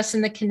success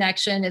in the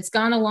connection. It's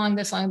gone along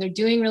this long. They're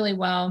doing really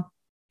well.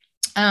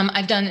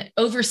 I've done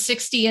over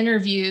 60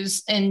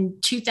 interviews in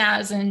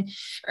 2000,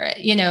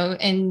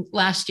 in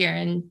last year.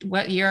 And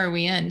what year are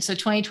we in? So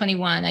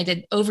 2021, I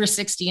did over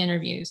 60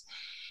 interviews.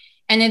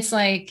 And it's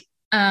like,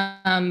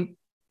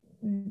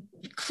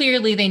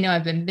 clearly they know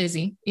I've been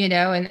busy,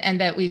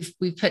 and that we've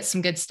put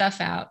some good stuff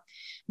out.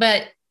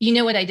 But you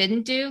know what I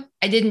didn't do?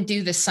 I didn't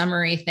do the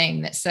summary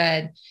thing that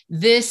said,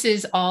 this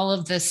is all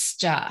of the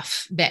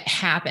stuff that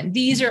happened.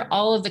 These are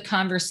all of the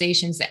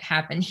conversations that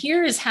happened.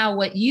 Here is how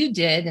what you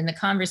did and the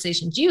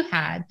conversations you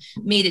had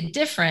made a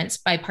difference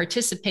by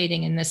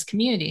participating in this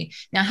community.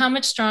 Now, how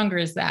much stronger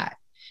is that,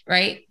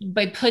 right?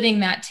 By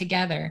putting that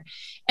together.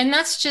 And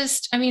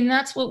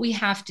that's what we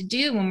have to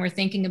do when we're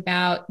thinking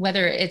about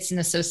whether it's an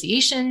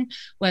association,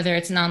 whether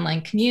it's an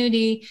online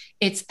community.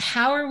 It's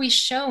how are we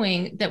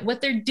showing that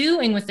what they're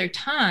doing with their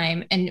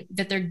time and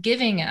that they're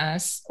giving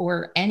us,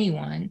 or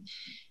anyone,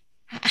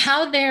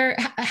 how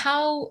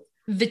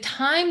the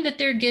time that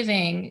they're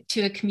giving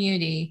to a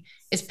community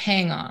is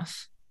paying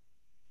off.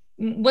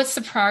 What's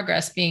the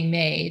progress being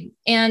made?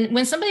 And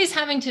when somebody's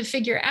having to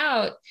figure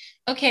out,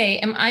 okay,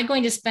 am I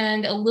going to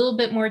spend a little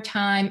bit more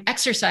time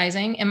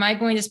exercising? Am I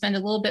going to spend a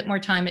little bit more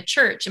time at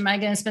church? Am I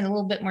going to spend a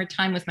little bit more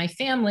time with my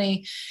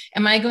family?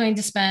 Am I going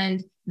to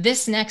spend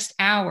this next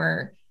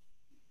hour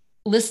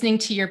listening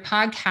to your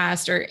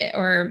podcast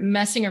or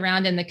messing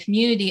around in the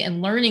community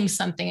and learning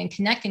something and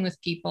connecting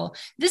with people?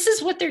 This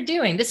is what they're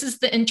doing. This is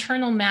the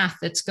internal math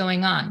that's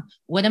going on.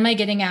 What am I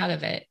getting out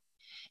of it?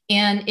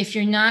 And if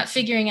you're not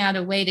figuring out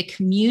a way to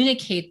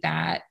communicate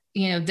that,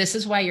 this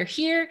is why you're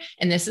here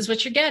and this is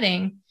what you're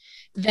getting,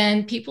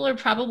 then people are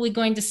probably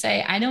going to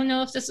say, I don't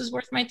know if this is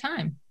worth my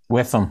time.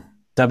 WIFM,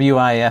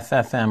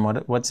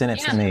 WIFFM, what's in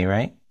it for me,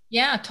 right?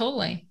 Yeah,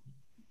 totally.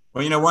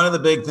 Well, one of the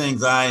big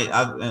things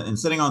I've and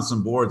sitting on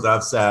some boards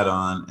I've sat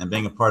on and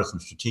being a part of some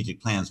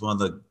strategic plans, one of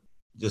the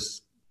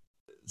just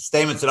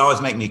statements that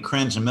always make me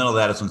cringe in the middle of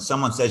that is when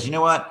someone says, you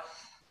know what,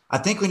 I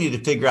think we need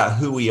to figure out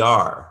who we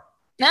are.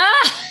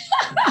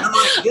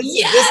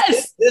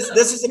 Yes.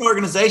 This is an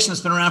organization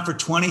that's been around for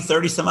 20,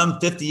 30, some of them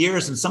 50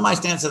 years. And somebody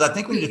stands and says, I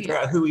think we need to figure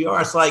out who we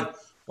are. It's like,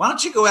 why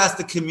don't you go ask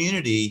the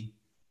community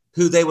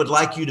who they would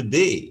like you to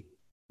be?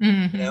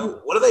 Mm-hmm.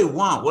 What do they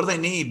want? What do they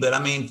need? But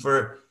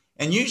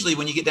and usually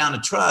when you get down to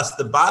trust,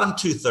 the bottom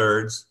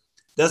 2/3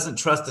 doesn't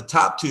trust the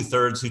top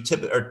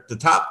 2/3 or the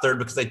top third,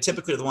 because they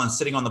typically are the ones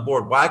sitting on the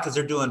board. Why? Because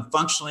they're doing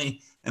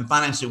functionally and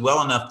financially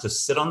well enough to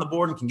sit on the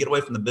board and can get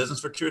away from the business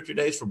for 2 or 3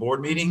 days for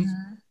board meetings.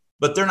 Mm-hmm.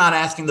 But they're not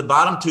asking the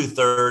bottom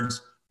 2/3,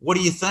 what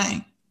do you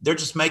think? They're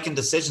just making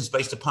decisions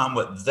based upon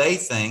what they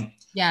think,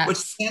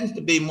 which tends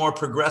to be more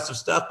progressive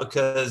stuff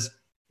because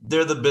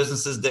they're the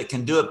businesses that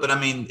can do it. But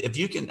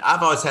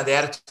I've always had the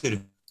attitude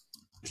of,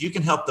 if you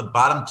can help the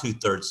bottom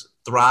 2/3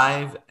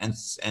 thrive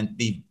and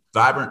be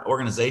vibrant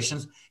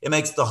organizations, it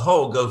makes the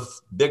whole go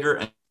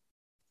bigger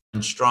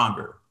and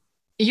stronger.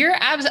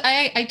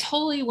 I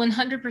totally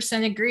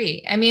 100%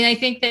 agree.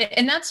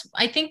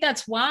 I think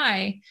that's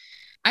why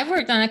I've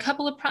worked on a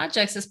couple of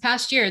projects this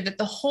past year that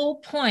the whole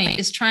point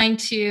is trying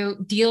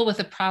to deal with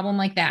a problem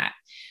like that,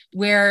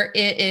 where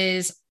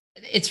it's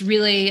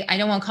really, I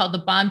don't want to call it the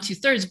bottom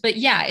 2/3, but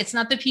it's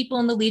not the people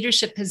in the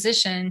leadership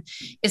position.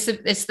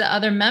 It's the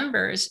other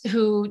members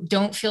who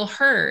don't feel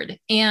heard.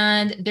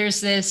 And there's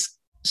this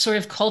sort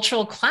of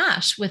cultural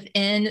clash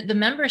within the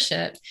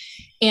membership.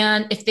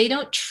 And if they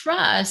don't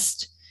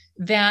trust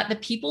that the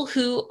people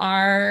who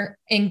are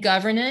in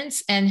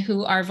governance and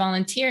who are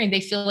volunteering, they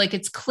feel like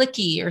it's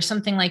cliquey or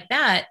something like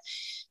that,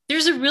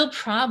 there's a real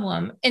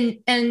problem. And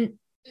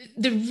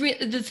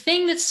the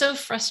thing that's so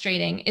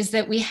frustrating is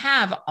that we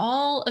have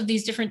all of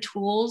these different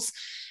tools.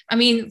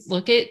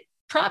 Look at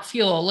Prop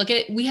Fuel,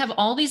 we have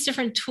all these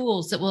different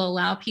tools that will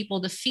allow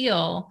people to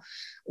feel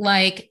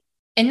like,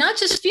 and not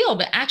just feel,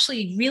 but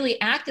actually really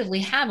actively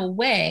have a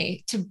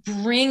way to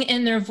bring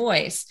in their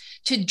voice,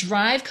 to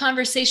drive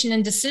conversation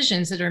and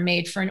decisions that are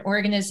made for an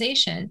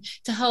organization,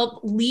 to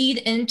help lead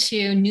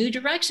into new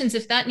directions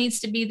if that needs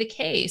to be the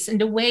case, and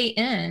to weigh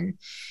in.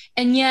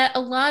 And yet a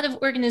lot of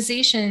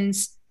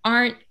organizations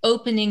aren't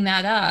opening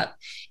that up.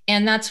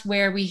 And that's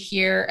where we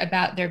hear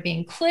about there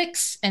being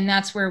cliques. And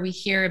that's where we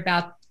hear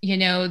about,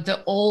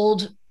 the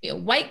old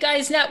white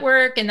guys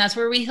network. And that's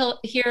where we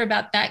hear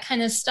about that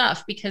kind of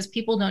stuff, because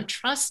people don't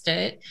trust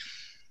it.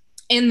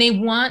 And they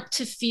want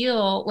to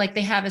feel like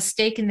they have a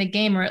stake in the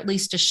game, or at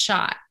least a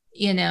shot,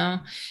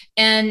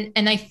 and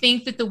I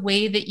think that the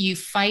way that you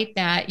fight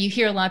that, you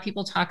hear a lot of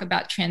people talk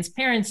about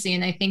transparency.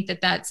 And I think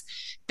that's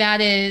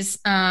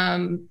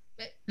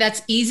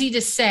easy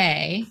to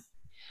say.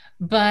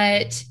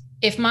 But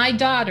if my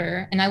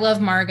daughter, and I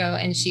love Margot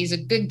and she's a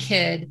good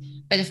kid,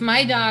 but if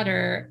my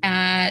daughter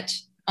at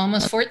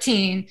almost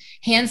 14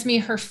 hands me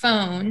her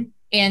phone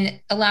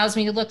and allows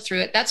me to look through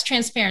it. That's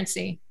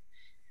transparency.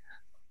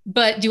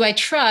 But do I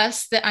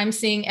trust that I'm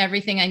seeing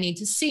everything I need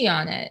to see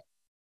on it?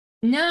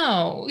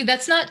 No,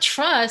 that's not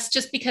trust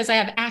just because I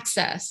have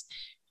access.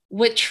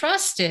 What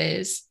trust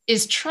is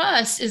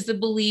trust is the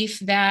belief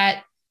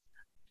that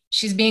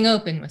she's being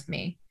open with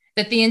me,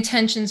 that the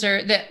intentions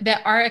are,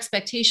 that our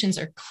expectations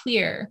are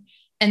clear,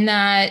 and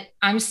that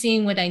I'm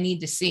seeing what I need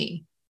to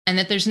see, and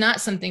that there's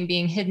not something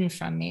being hidden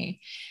from me.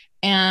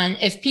 And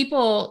if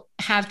people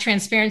have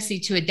transparency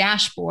to a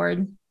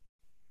dashboard,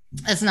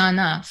 that's not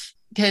enough,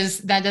 because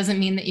that doesn't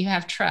mean that you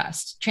have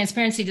trust.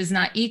 Transparency does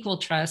not equal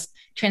trust.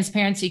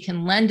 Transparency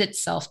can lend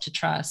itself to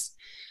trust.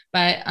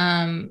 But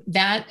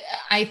that,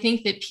 I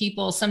think that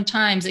people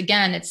sometimes,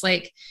 again, it's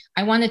like,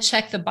 I want to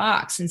check the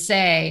box and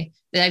say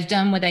that I've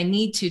done what I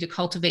need to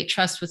cultivate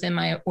trust within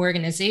my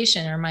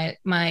organization or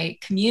my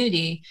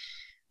community.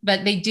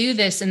 But they do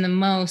this in the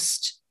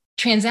most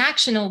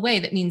transactional way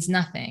that means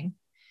nothing,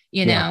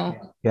 you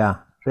know? Yeah.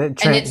 And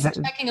it's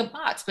checking a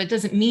box, but it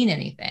doesn't mean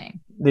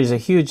anything. There's a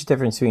huge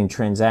difference between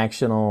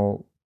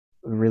transactional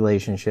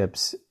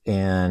relationships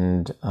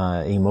and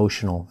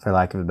emotional, for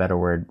lack of a better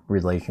word,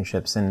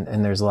 relationships.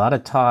 And there's a lot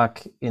of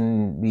talk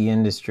in the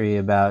industry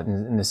about,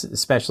 and this,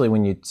 especially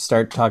when you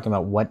start talking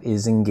about what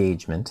is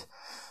engagement,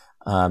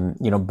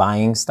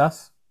 buying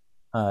stuff,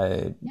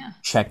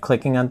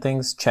 clicking on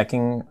things,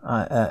 checking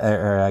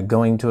or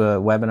going to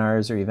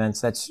webinars or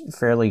events, that's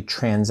fairly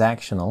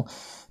transactional.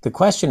 The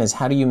question is,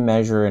 how do you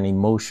measure an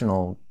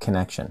emotional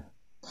connection?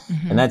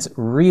 Mm-hmm. And that's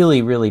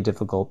really, really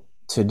difficult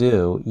to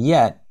do,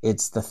 yet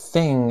it's the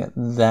thing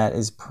that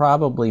is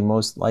probably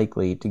most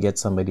likely to get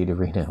somebody to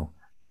renew,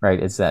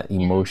 right? It's that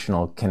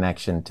emotional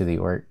connection to the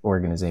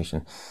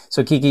organization.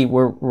 So Kiki,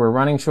 we're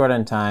running short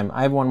on time.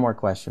 I have one more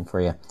question for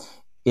you.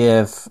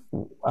 If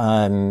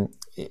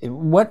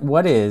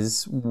what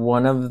is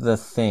one of the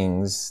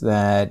things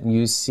that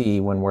you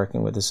see when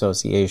working with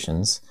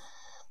associations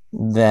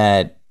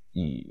that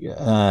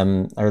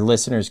our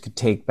listeners could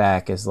take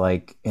back as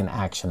like an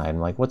action item?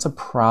 Like, what's a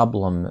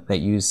problem that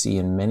you see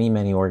in many,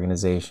 many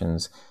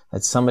organizations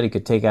that somebody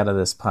could take out of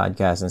this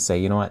podcast and say,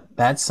 you know what,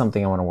 that's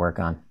something I want to work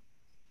on?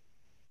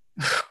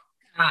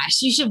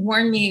 Gosh, you should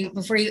warn me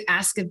before you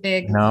ask a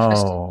big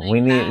question. No,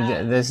 we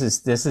need this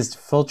is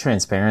full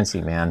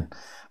transparency, man.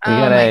 We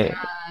gotta.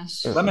 My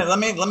gosh.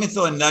 Let me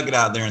throw a nugget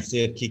out there and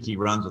see if Kiki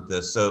runs with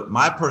this. So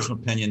my personal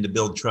opinion, to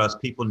build trust,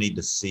 people need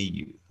to see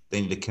you. They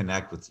need to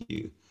connect with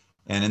you.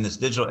 And in this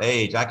digital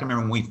age, I can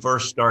remember when we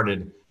first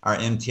started our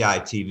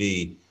MTI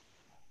TV,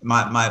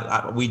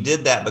 we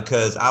did that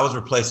because I was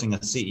replacing a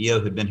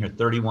CEO who'd been here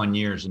 31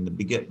 years, and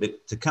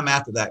to come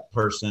after that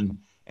person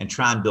and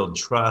try and build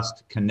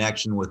trust,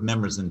 connection with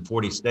members in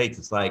 40 states,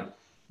 it's like,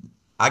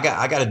 I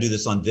got to do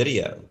this on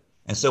video.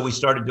 And so we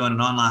started doing an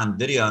online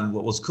video. And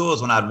what was cool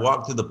is when I'd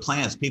walk through the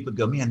plants, people would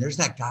go, man, there's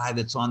that guy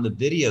that's on the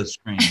video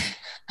screen.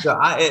 So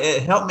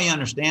it helped me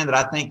understand that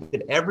I think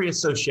that every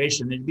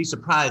association, and you'd be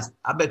surprised,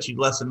 I bet you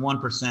less than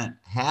 1%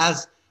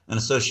 has an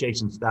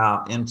association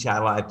style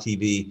MTI Live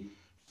TV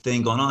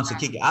thing going on. So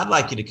Kiki, I'd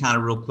like you to kind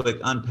of real quick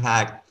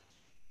unpack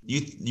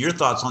your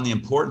thoughts on the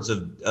importance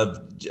of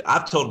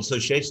I've told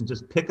associations,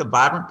 just pick a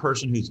vibrant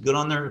person who's good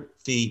on their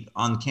feet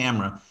on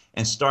camera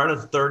and start a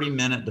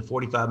 30-minute to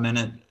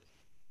 45-minute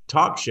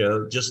talk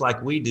show, just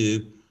like we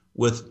do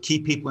with key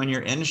people in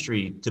your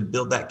industry, to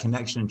build that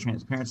connection and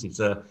transparency.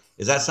 So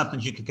is that something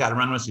you could kind of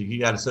run with if you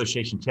got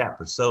association chat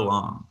for so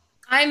long?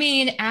 I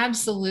mean,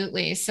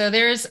 absolutely. So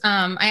there's,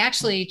 I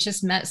actually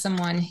just met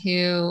someone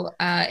who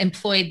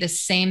employed the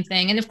same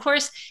thing. And of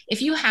course,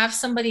 if you have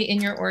somebody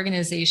in your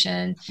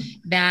organization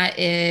that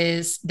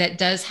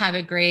does have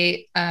a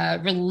great,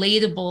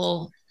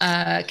 relatable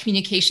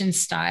communication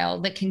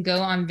style that can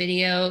go on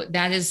video,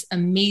 that is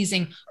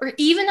amazing, or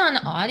even on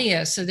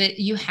audio, so that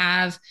you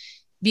have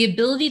the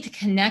ability to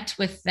connect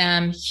with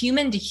them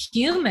human to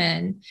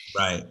human,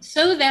 right?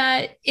 So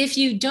that if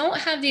you don't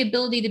have the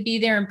ability to be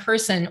there in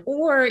person,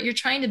 or you're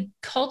trying to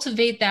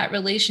cultivate that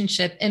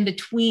relationship in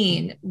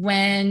between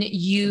when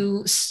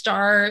you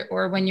start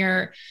or when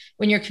you're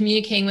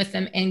communicating with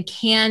them and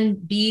can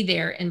be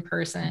there in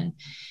person,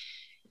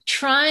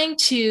 trying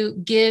to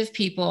give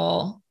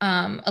people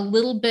a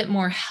little bit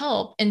more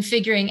help in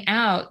figuring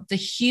out the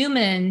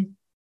humanness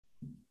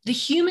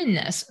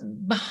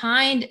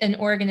behind an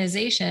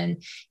organization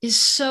is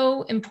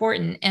so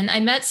important. And I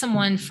met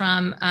someone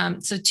from,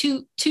 so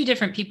two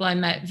different people I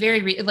met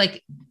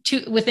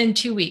within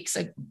 2 weeks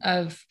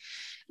of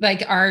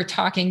like our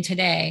talking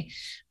today.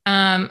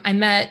 I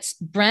met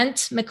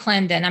Brent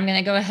McClendon. I'm going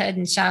to go ahead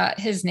and shout out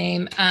his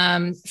name,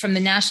 from the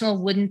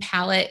National Wooden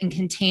Pallet and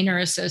Container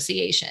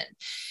Association.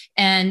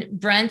 And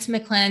Brent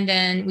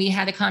McClendon, we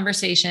had a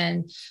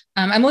conversation.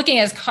 I'm looking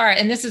at his card,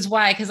 and this is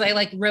why, because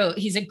I wrote,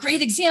 he's a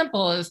great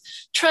example of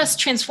trust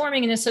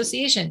transforming an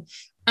association.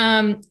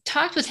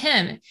 Talked with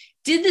him,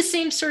 did the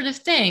same sort of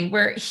thing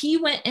where he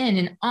went in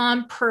and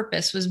on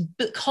purpose was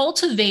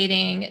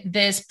cultivating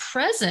this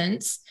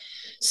presence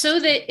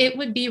so that it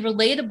would be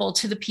relatable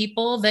to the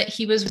people that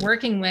he was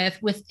working with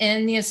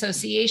within the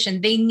association.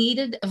 They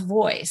needed a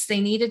voice. They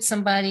needed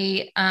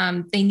somebody,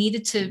 they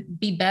needed to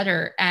be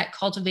better at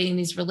cultivating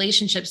these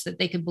relationships that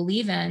they could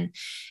believe in.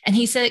 And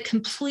he said it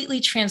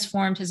completely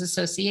transformed his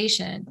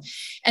association.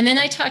 And then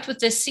I talked with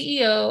the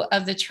CEO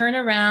of the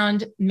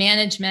Turnaround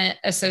Management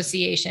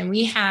Association.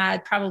 We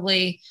had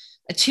probably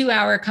a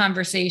 2-hour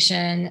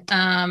conversation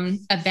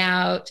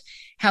about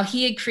how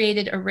he had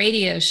created a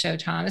radio show,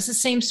 Tom. It's the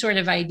same sort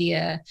of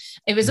idea.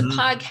 It was a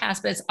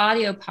podcast, but it's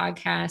audio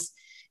podcast.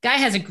 Guy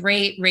has a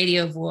great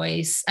radio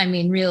voice. I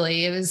mean,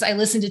 really, I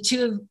listened to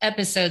 2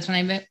 episodes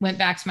when I went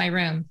back to my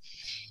room.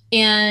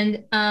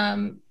 And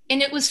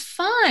it was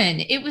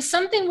fun. It was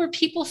something where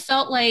people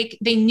felt like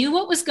they knew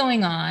what was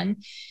going on.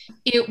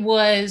 It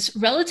was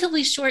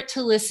relatively short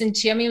to listen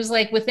to. I mean, it was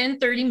like within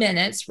 30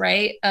 minutes,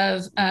 right,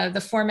 of the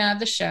format of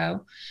the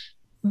show.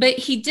 But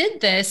he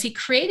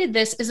created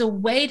this as a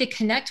way to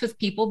connect with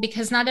people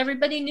because not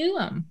everybody knew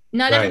him.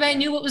 Not everybody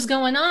knew what was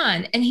going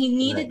on. And he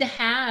needed to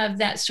have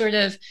that sort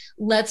of,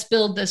 let's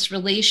build this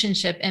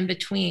relationship in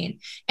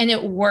between. And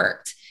it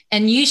worked.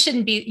 And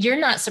you're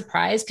not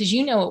surprised because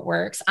you know it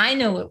works. I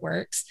know it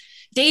works.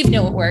 Dave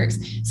know it works.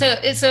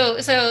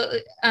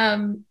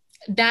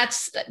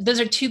 Those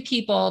are 2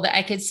 people that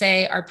I could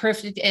say are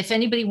perfect. If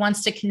anybody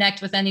wants to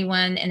connect with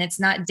anyone and it's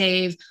not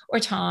Dave or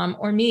Tom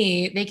or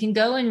me, they can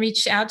go and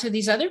reach out to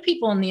these other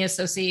people in the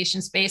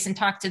association space and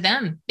talk to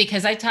them,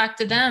 because I talked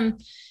to them,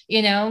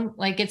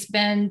 like it's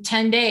been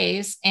 10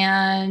 days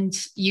and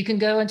you can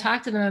go and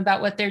talk to them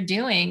about what they're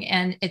doing,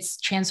 and it's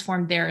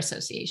transformed their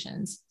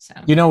associations. So,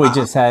 we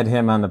just had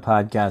him on the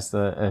podcast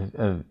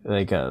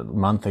like a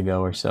month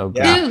ago or so.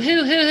 Yeah.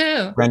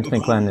 Who? Brent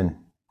McClendon.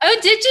 Oh,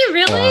 did you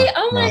really?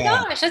 Oh my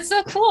gosh, that's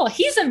so cool.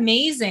 He's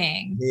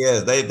amazing. He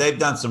is. They've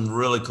done some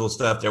really cool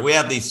stuff there. We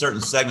have these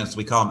certain segments,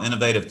 we call them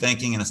innovative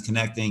thinking, and it's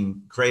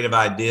connecting creative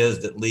ideas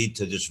that lead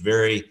to just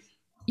very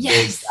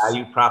big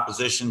value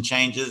proposition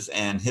changes.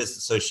 And his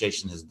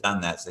association has done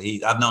that. So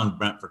I've known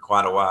Brent for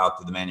quite a while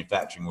through the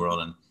manufacturing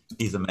world, and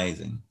he's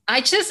amazing.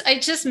 I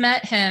just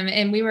met him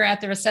and we were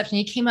at the reception.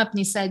 He came up and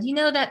he said,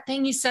 that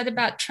thing you said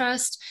about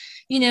trust,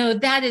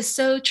 that is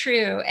so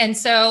true. And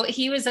so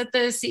he was at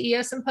the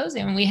CEO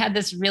symposium and we had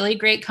this really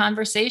great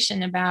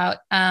conversation about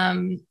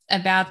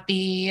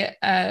the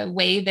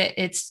way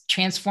that it's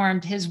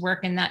transformed his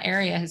work in that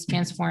area, has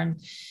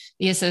transformed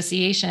the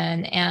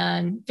association,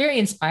 and very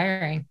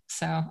inspiring.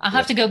 So I'll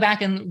have to go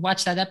back and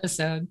watch that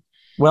episode.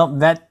 Well,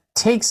 that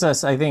takes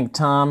us, I think,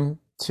 Tom,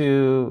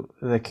 to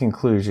the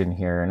conclusion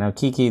here. Now,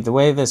 Kiki, the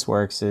way this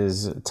works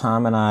is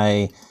Tom and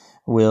I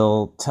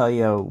will tell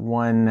you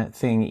one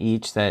thing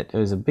each that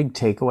was a big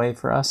takeaway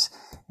for us,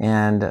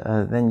 and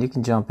then you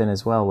can jump in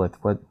as well with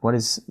what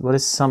is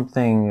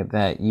something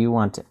that you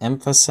want to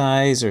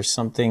emphasize, or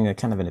something, a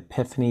kind of an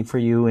epiphany for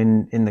you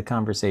in the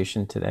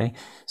conversation today.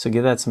 So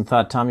give that some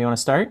thought. Tom, you want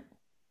to start?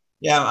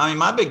 Yeah, I mean,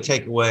 my big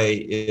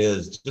takeaway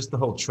is just the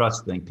whole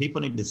trust thing.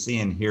 People need to see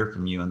and hear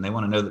from you, and they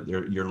want to know that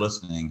you're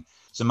listening.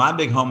 So my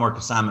big homework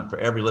assignment for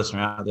every listener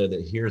out there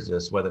that hears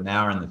this, whether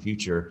now or in the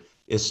future,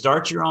 is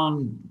start your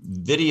own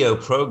video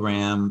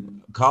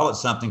program, call it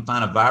something,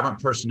 find a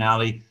vibrant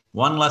personality,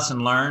 one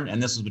lesson learned,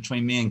 and this is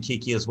between me and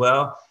Kiki as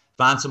well.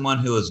 Find someone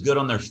who is good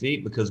on their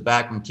feet, because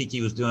back when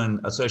Kiki was doing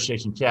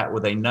association chat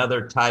with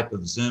another type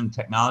of Zoom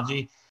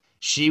technology,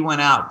 she went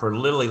out for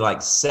literally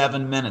like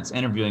 7 minutes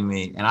interviewing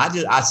me. And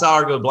I saw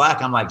her go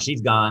black. I'm like, she's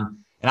gone.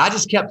 And I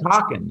just kept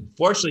talking.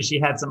 Fortunately, she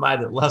had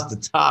somebody that loves to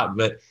talk,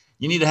 but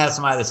you need to have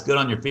somebody that's good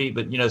on your feet.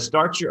 But,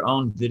 start your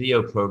own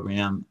video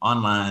program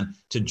online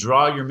to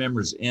draw your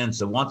members in.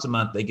 So once a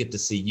month, they get to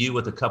see you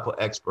with a couple of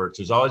experts.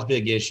 There's always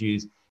big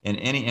issues in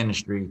any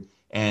industry,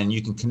 and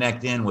you can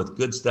connect in with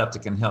good stuff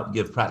that can help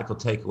give practical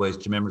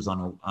takeaways to members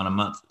on a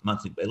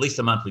monthly, at least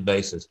a monthly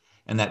basis.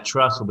 And that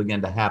trust will begin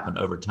to happen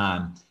over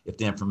time if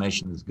the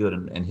information is good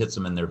and hits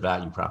them in their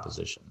value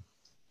proposition.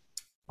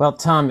 Well,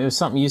 Tom, it was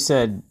something you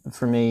said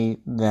for me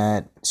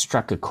that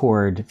struck a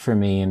chord for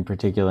me in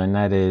particular, and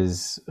that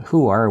is,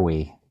 who are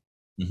we?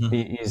 Mm-hmm.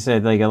 You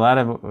said like a lot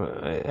of,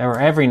 or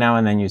every now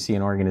and then you see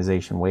an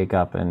organization wake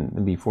up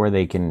and before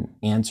they can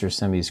answer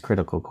some of these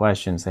critical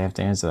questions, they have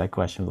to answer that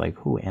question like,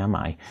 who am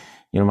I?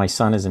 My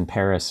son is in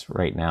Paris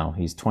right now.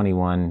 He's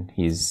 21.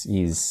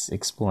 He's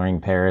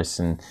exploring Paris,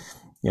 and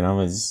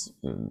there's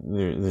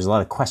a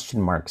lot of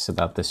question marks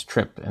about this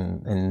trip,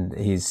 and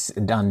he's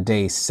on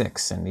day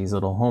 6 and he's a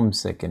little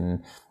homesick,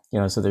 and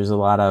so there's a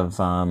lot of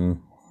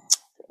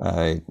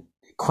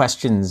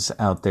questions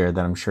out there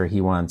that I'm sure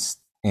he wants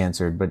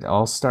answered, but it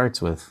all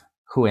starts with,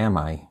 who am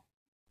I?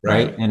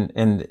 Right.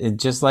 And it,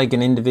 just like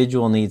an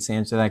individual needs to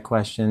answer that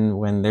question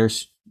when they're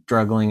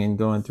struggling and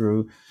going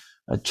through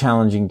a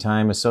challenging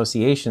time,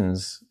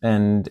 associations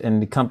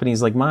and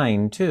companies like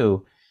mine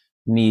too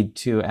need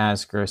to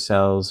ask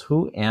ourselves,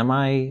 who am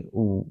I?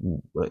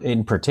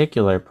 In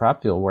particular,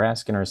 Propfuel, we're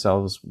asking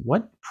ourselves,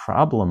 what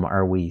problem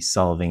are we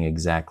solving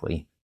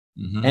exactly?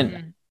 Mm-hmm.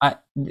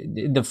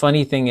 And the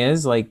funny thing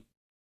is, like,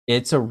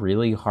 it's a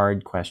really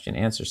hard question to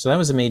answer. So that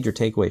was a major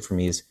takeaway for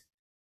me, is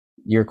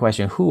your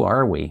question, who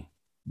are we?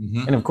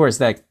 Mm-hmm. And of course,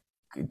 that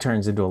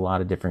turns into a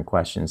lot of different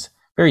questions.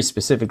 Very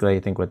specifically, I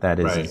think what that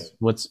is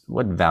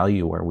what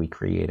value are we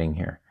creating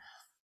here?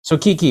 So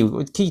Kiki,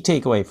 key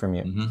takeaway from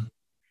you? Mm-hmm.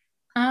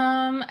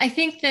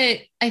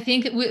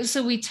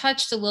 We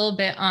touched a little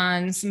bit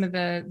on some of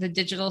the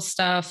digital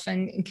stuff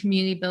and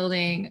community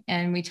building,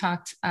 and we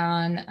talked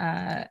on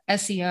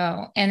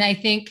SEO. And I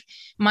think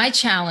my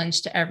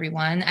challenge to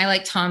everyone, I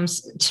like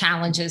Tom's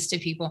challenges to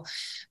people.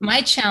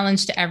 My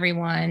challenge to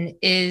everyone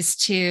is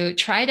to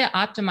try to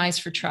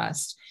optimize for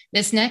trust.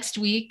 This next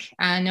week,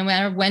 no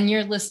matter when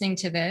you're listening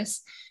to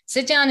this,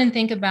 sit down and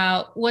think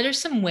about what are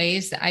some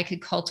ways that I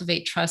could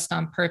cultivate trust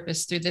on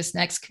purpose through this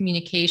next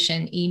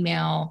communication,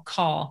 email,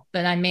 call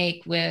that I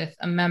make with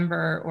a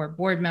member or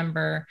board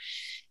member.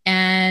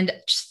 And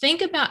just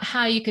think about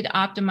how you could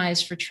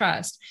optimize for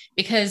trust.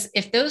 Because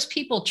if those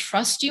people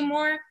trust you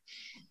more,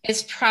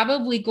 it's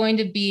probably going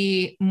to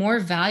be more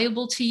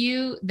valuable to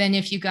you than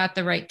if you got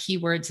the right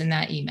keywords in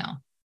that email,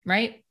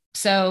 right?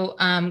 So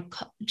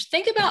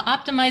think about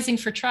optimizing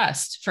for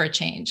trust for a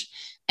change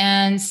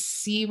and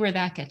see where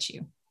that gets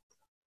you.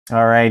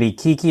 All righty,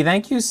 Kiki,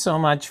 thank you so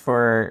much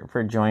for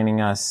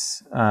joining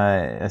us.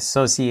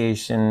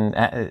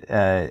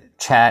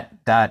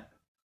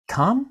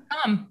 Associationchat.com?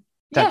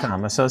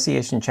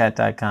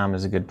 Associationchat.com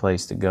is a good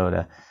place to go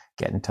to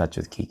get in touch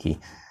with Kiki.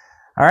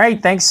 All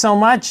right, thanks so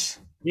much.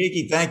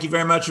 Kiki, thank you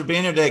very much for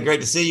being here today.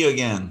 Great to see you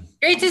again.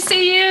 Great to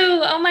see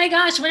you. Oh my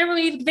gosh, when are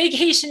we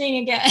vacationing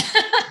again?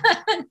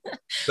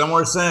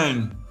 Somewhere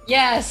soon.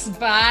 Yes,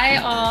 bye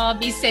all.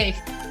 Be safe.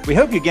 We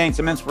hope you gained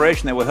some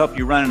inspiration that will help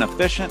you run an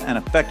efficient and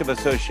effective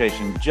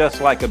association just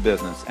like a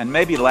business, and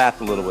maybe laugh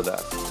a little with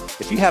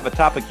us. If you have a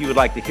topic you would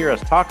like to hear us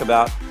talk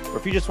about, or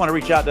if you just want to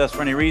reach out to us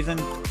for any reason,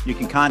 you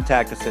can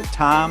contact us at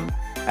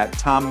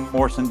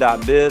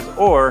tom@tommorrison.biz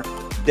or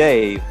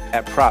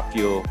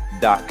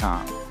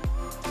dave@propfuel.com.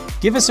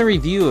 Give us a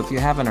review if you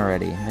haven't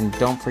already, and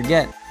don't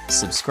forget,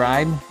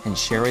 subscribe and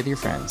share with your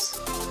friends.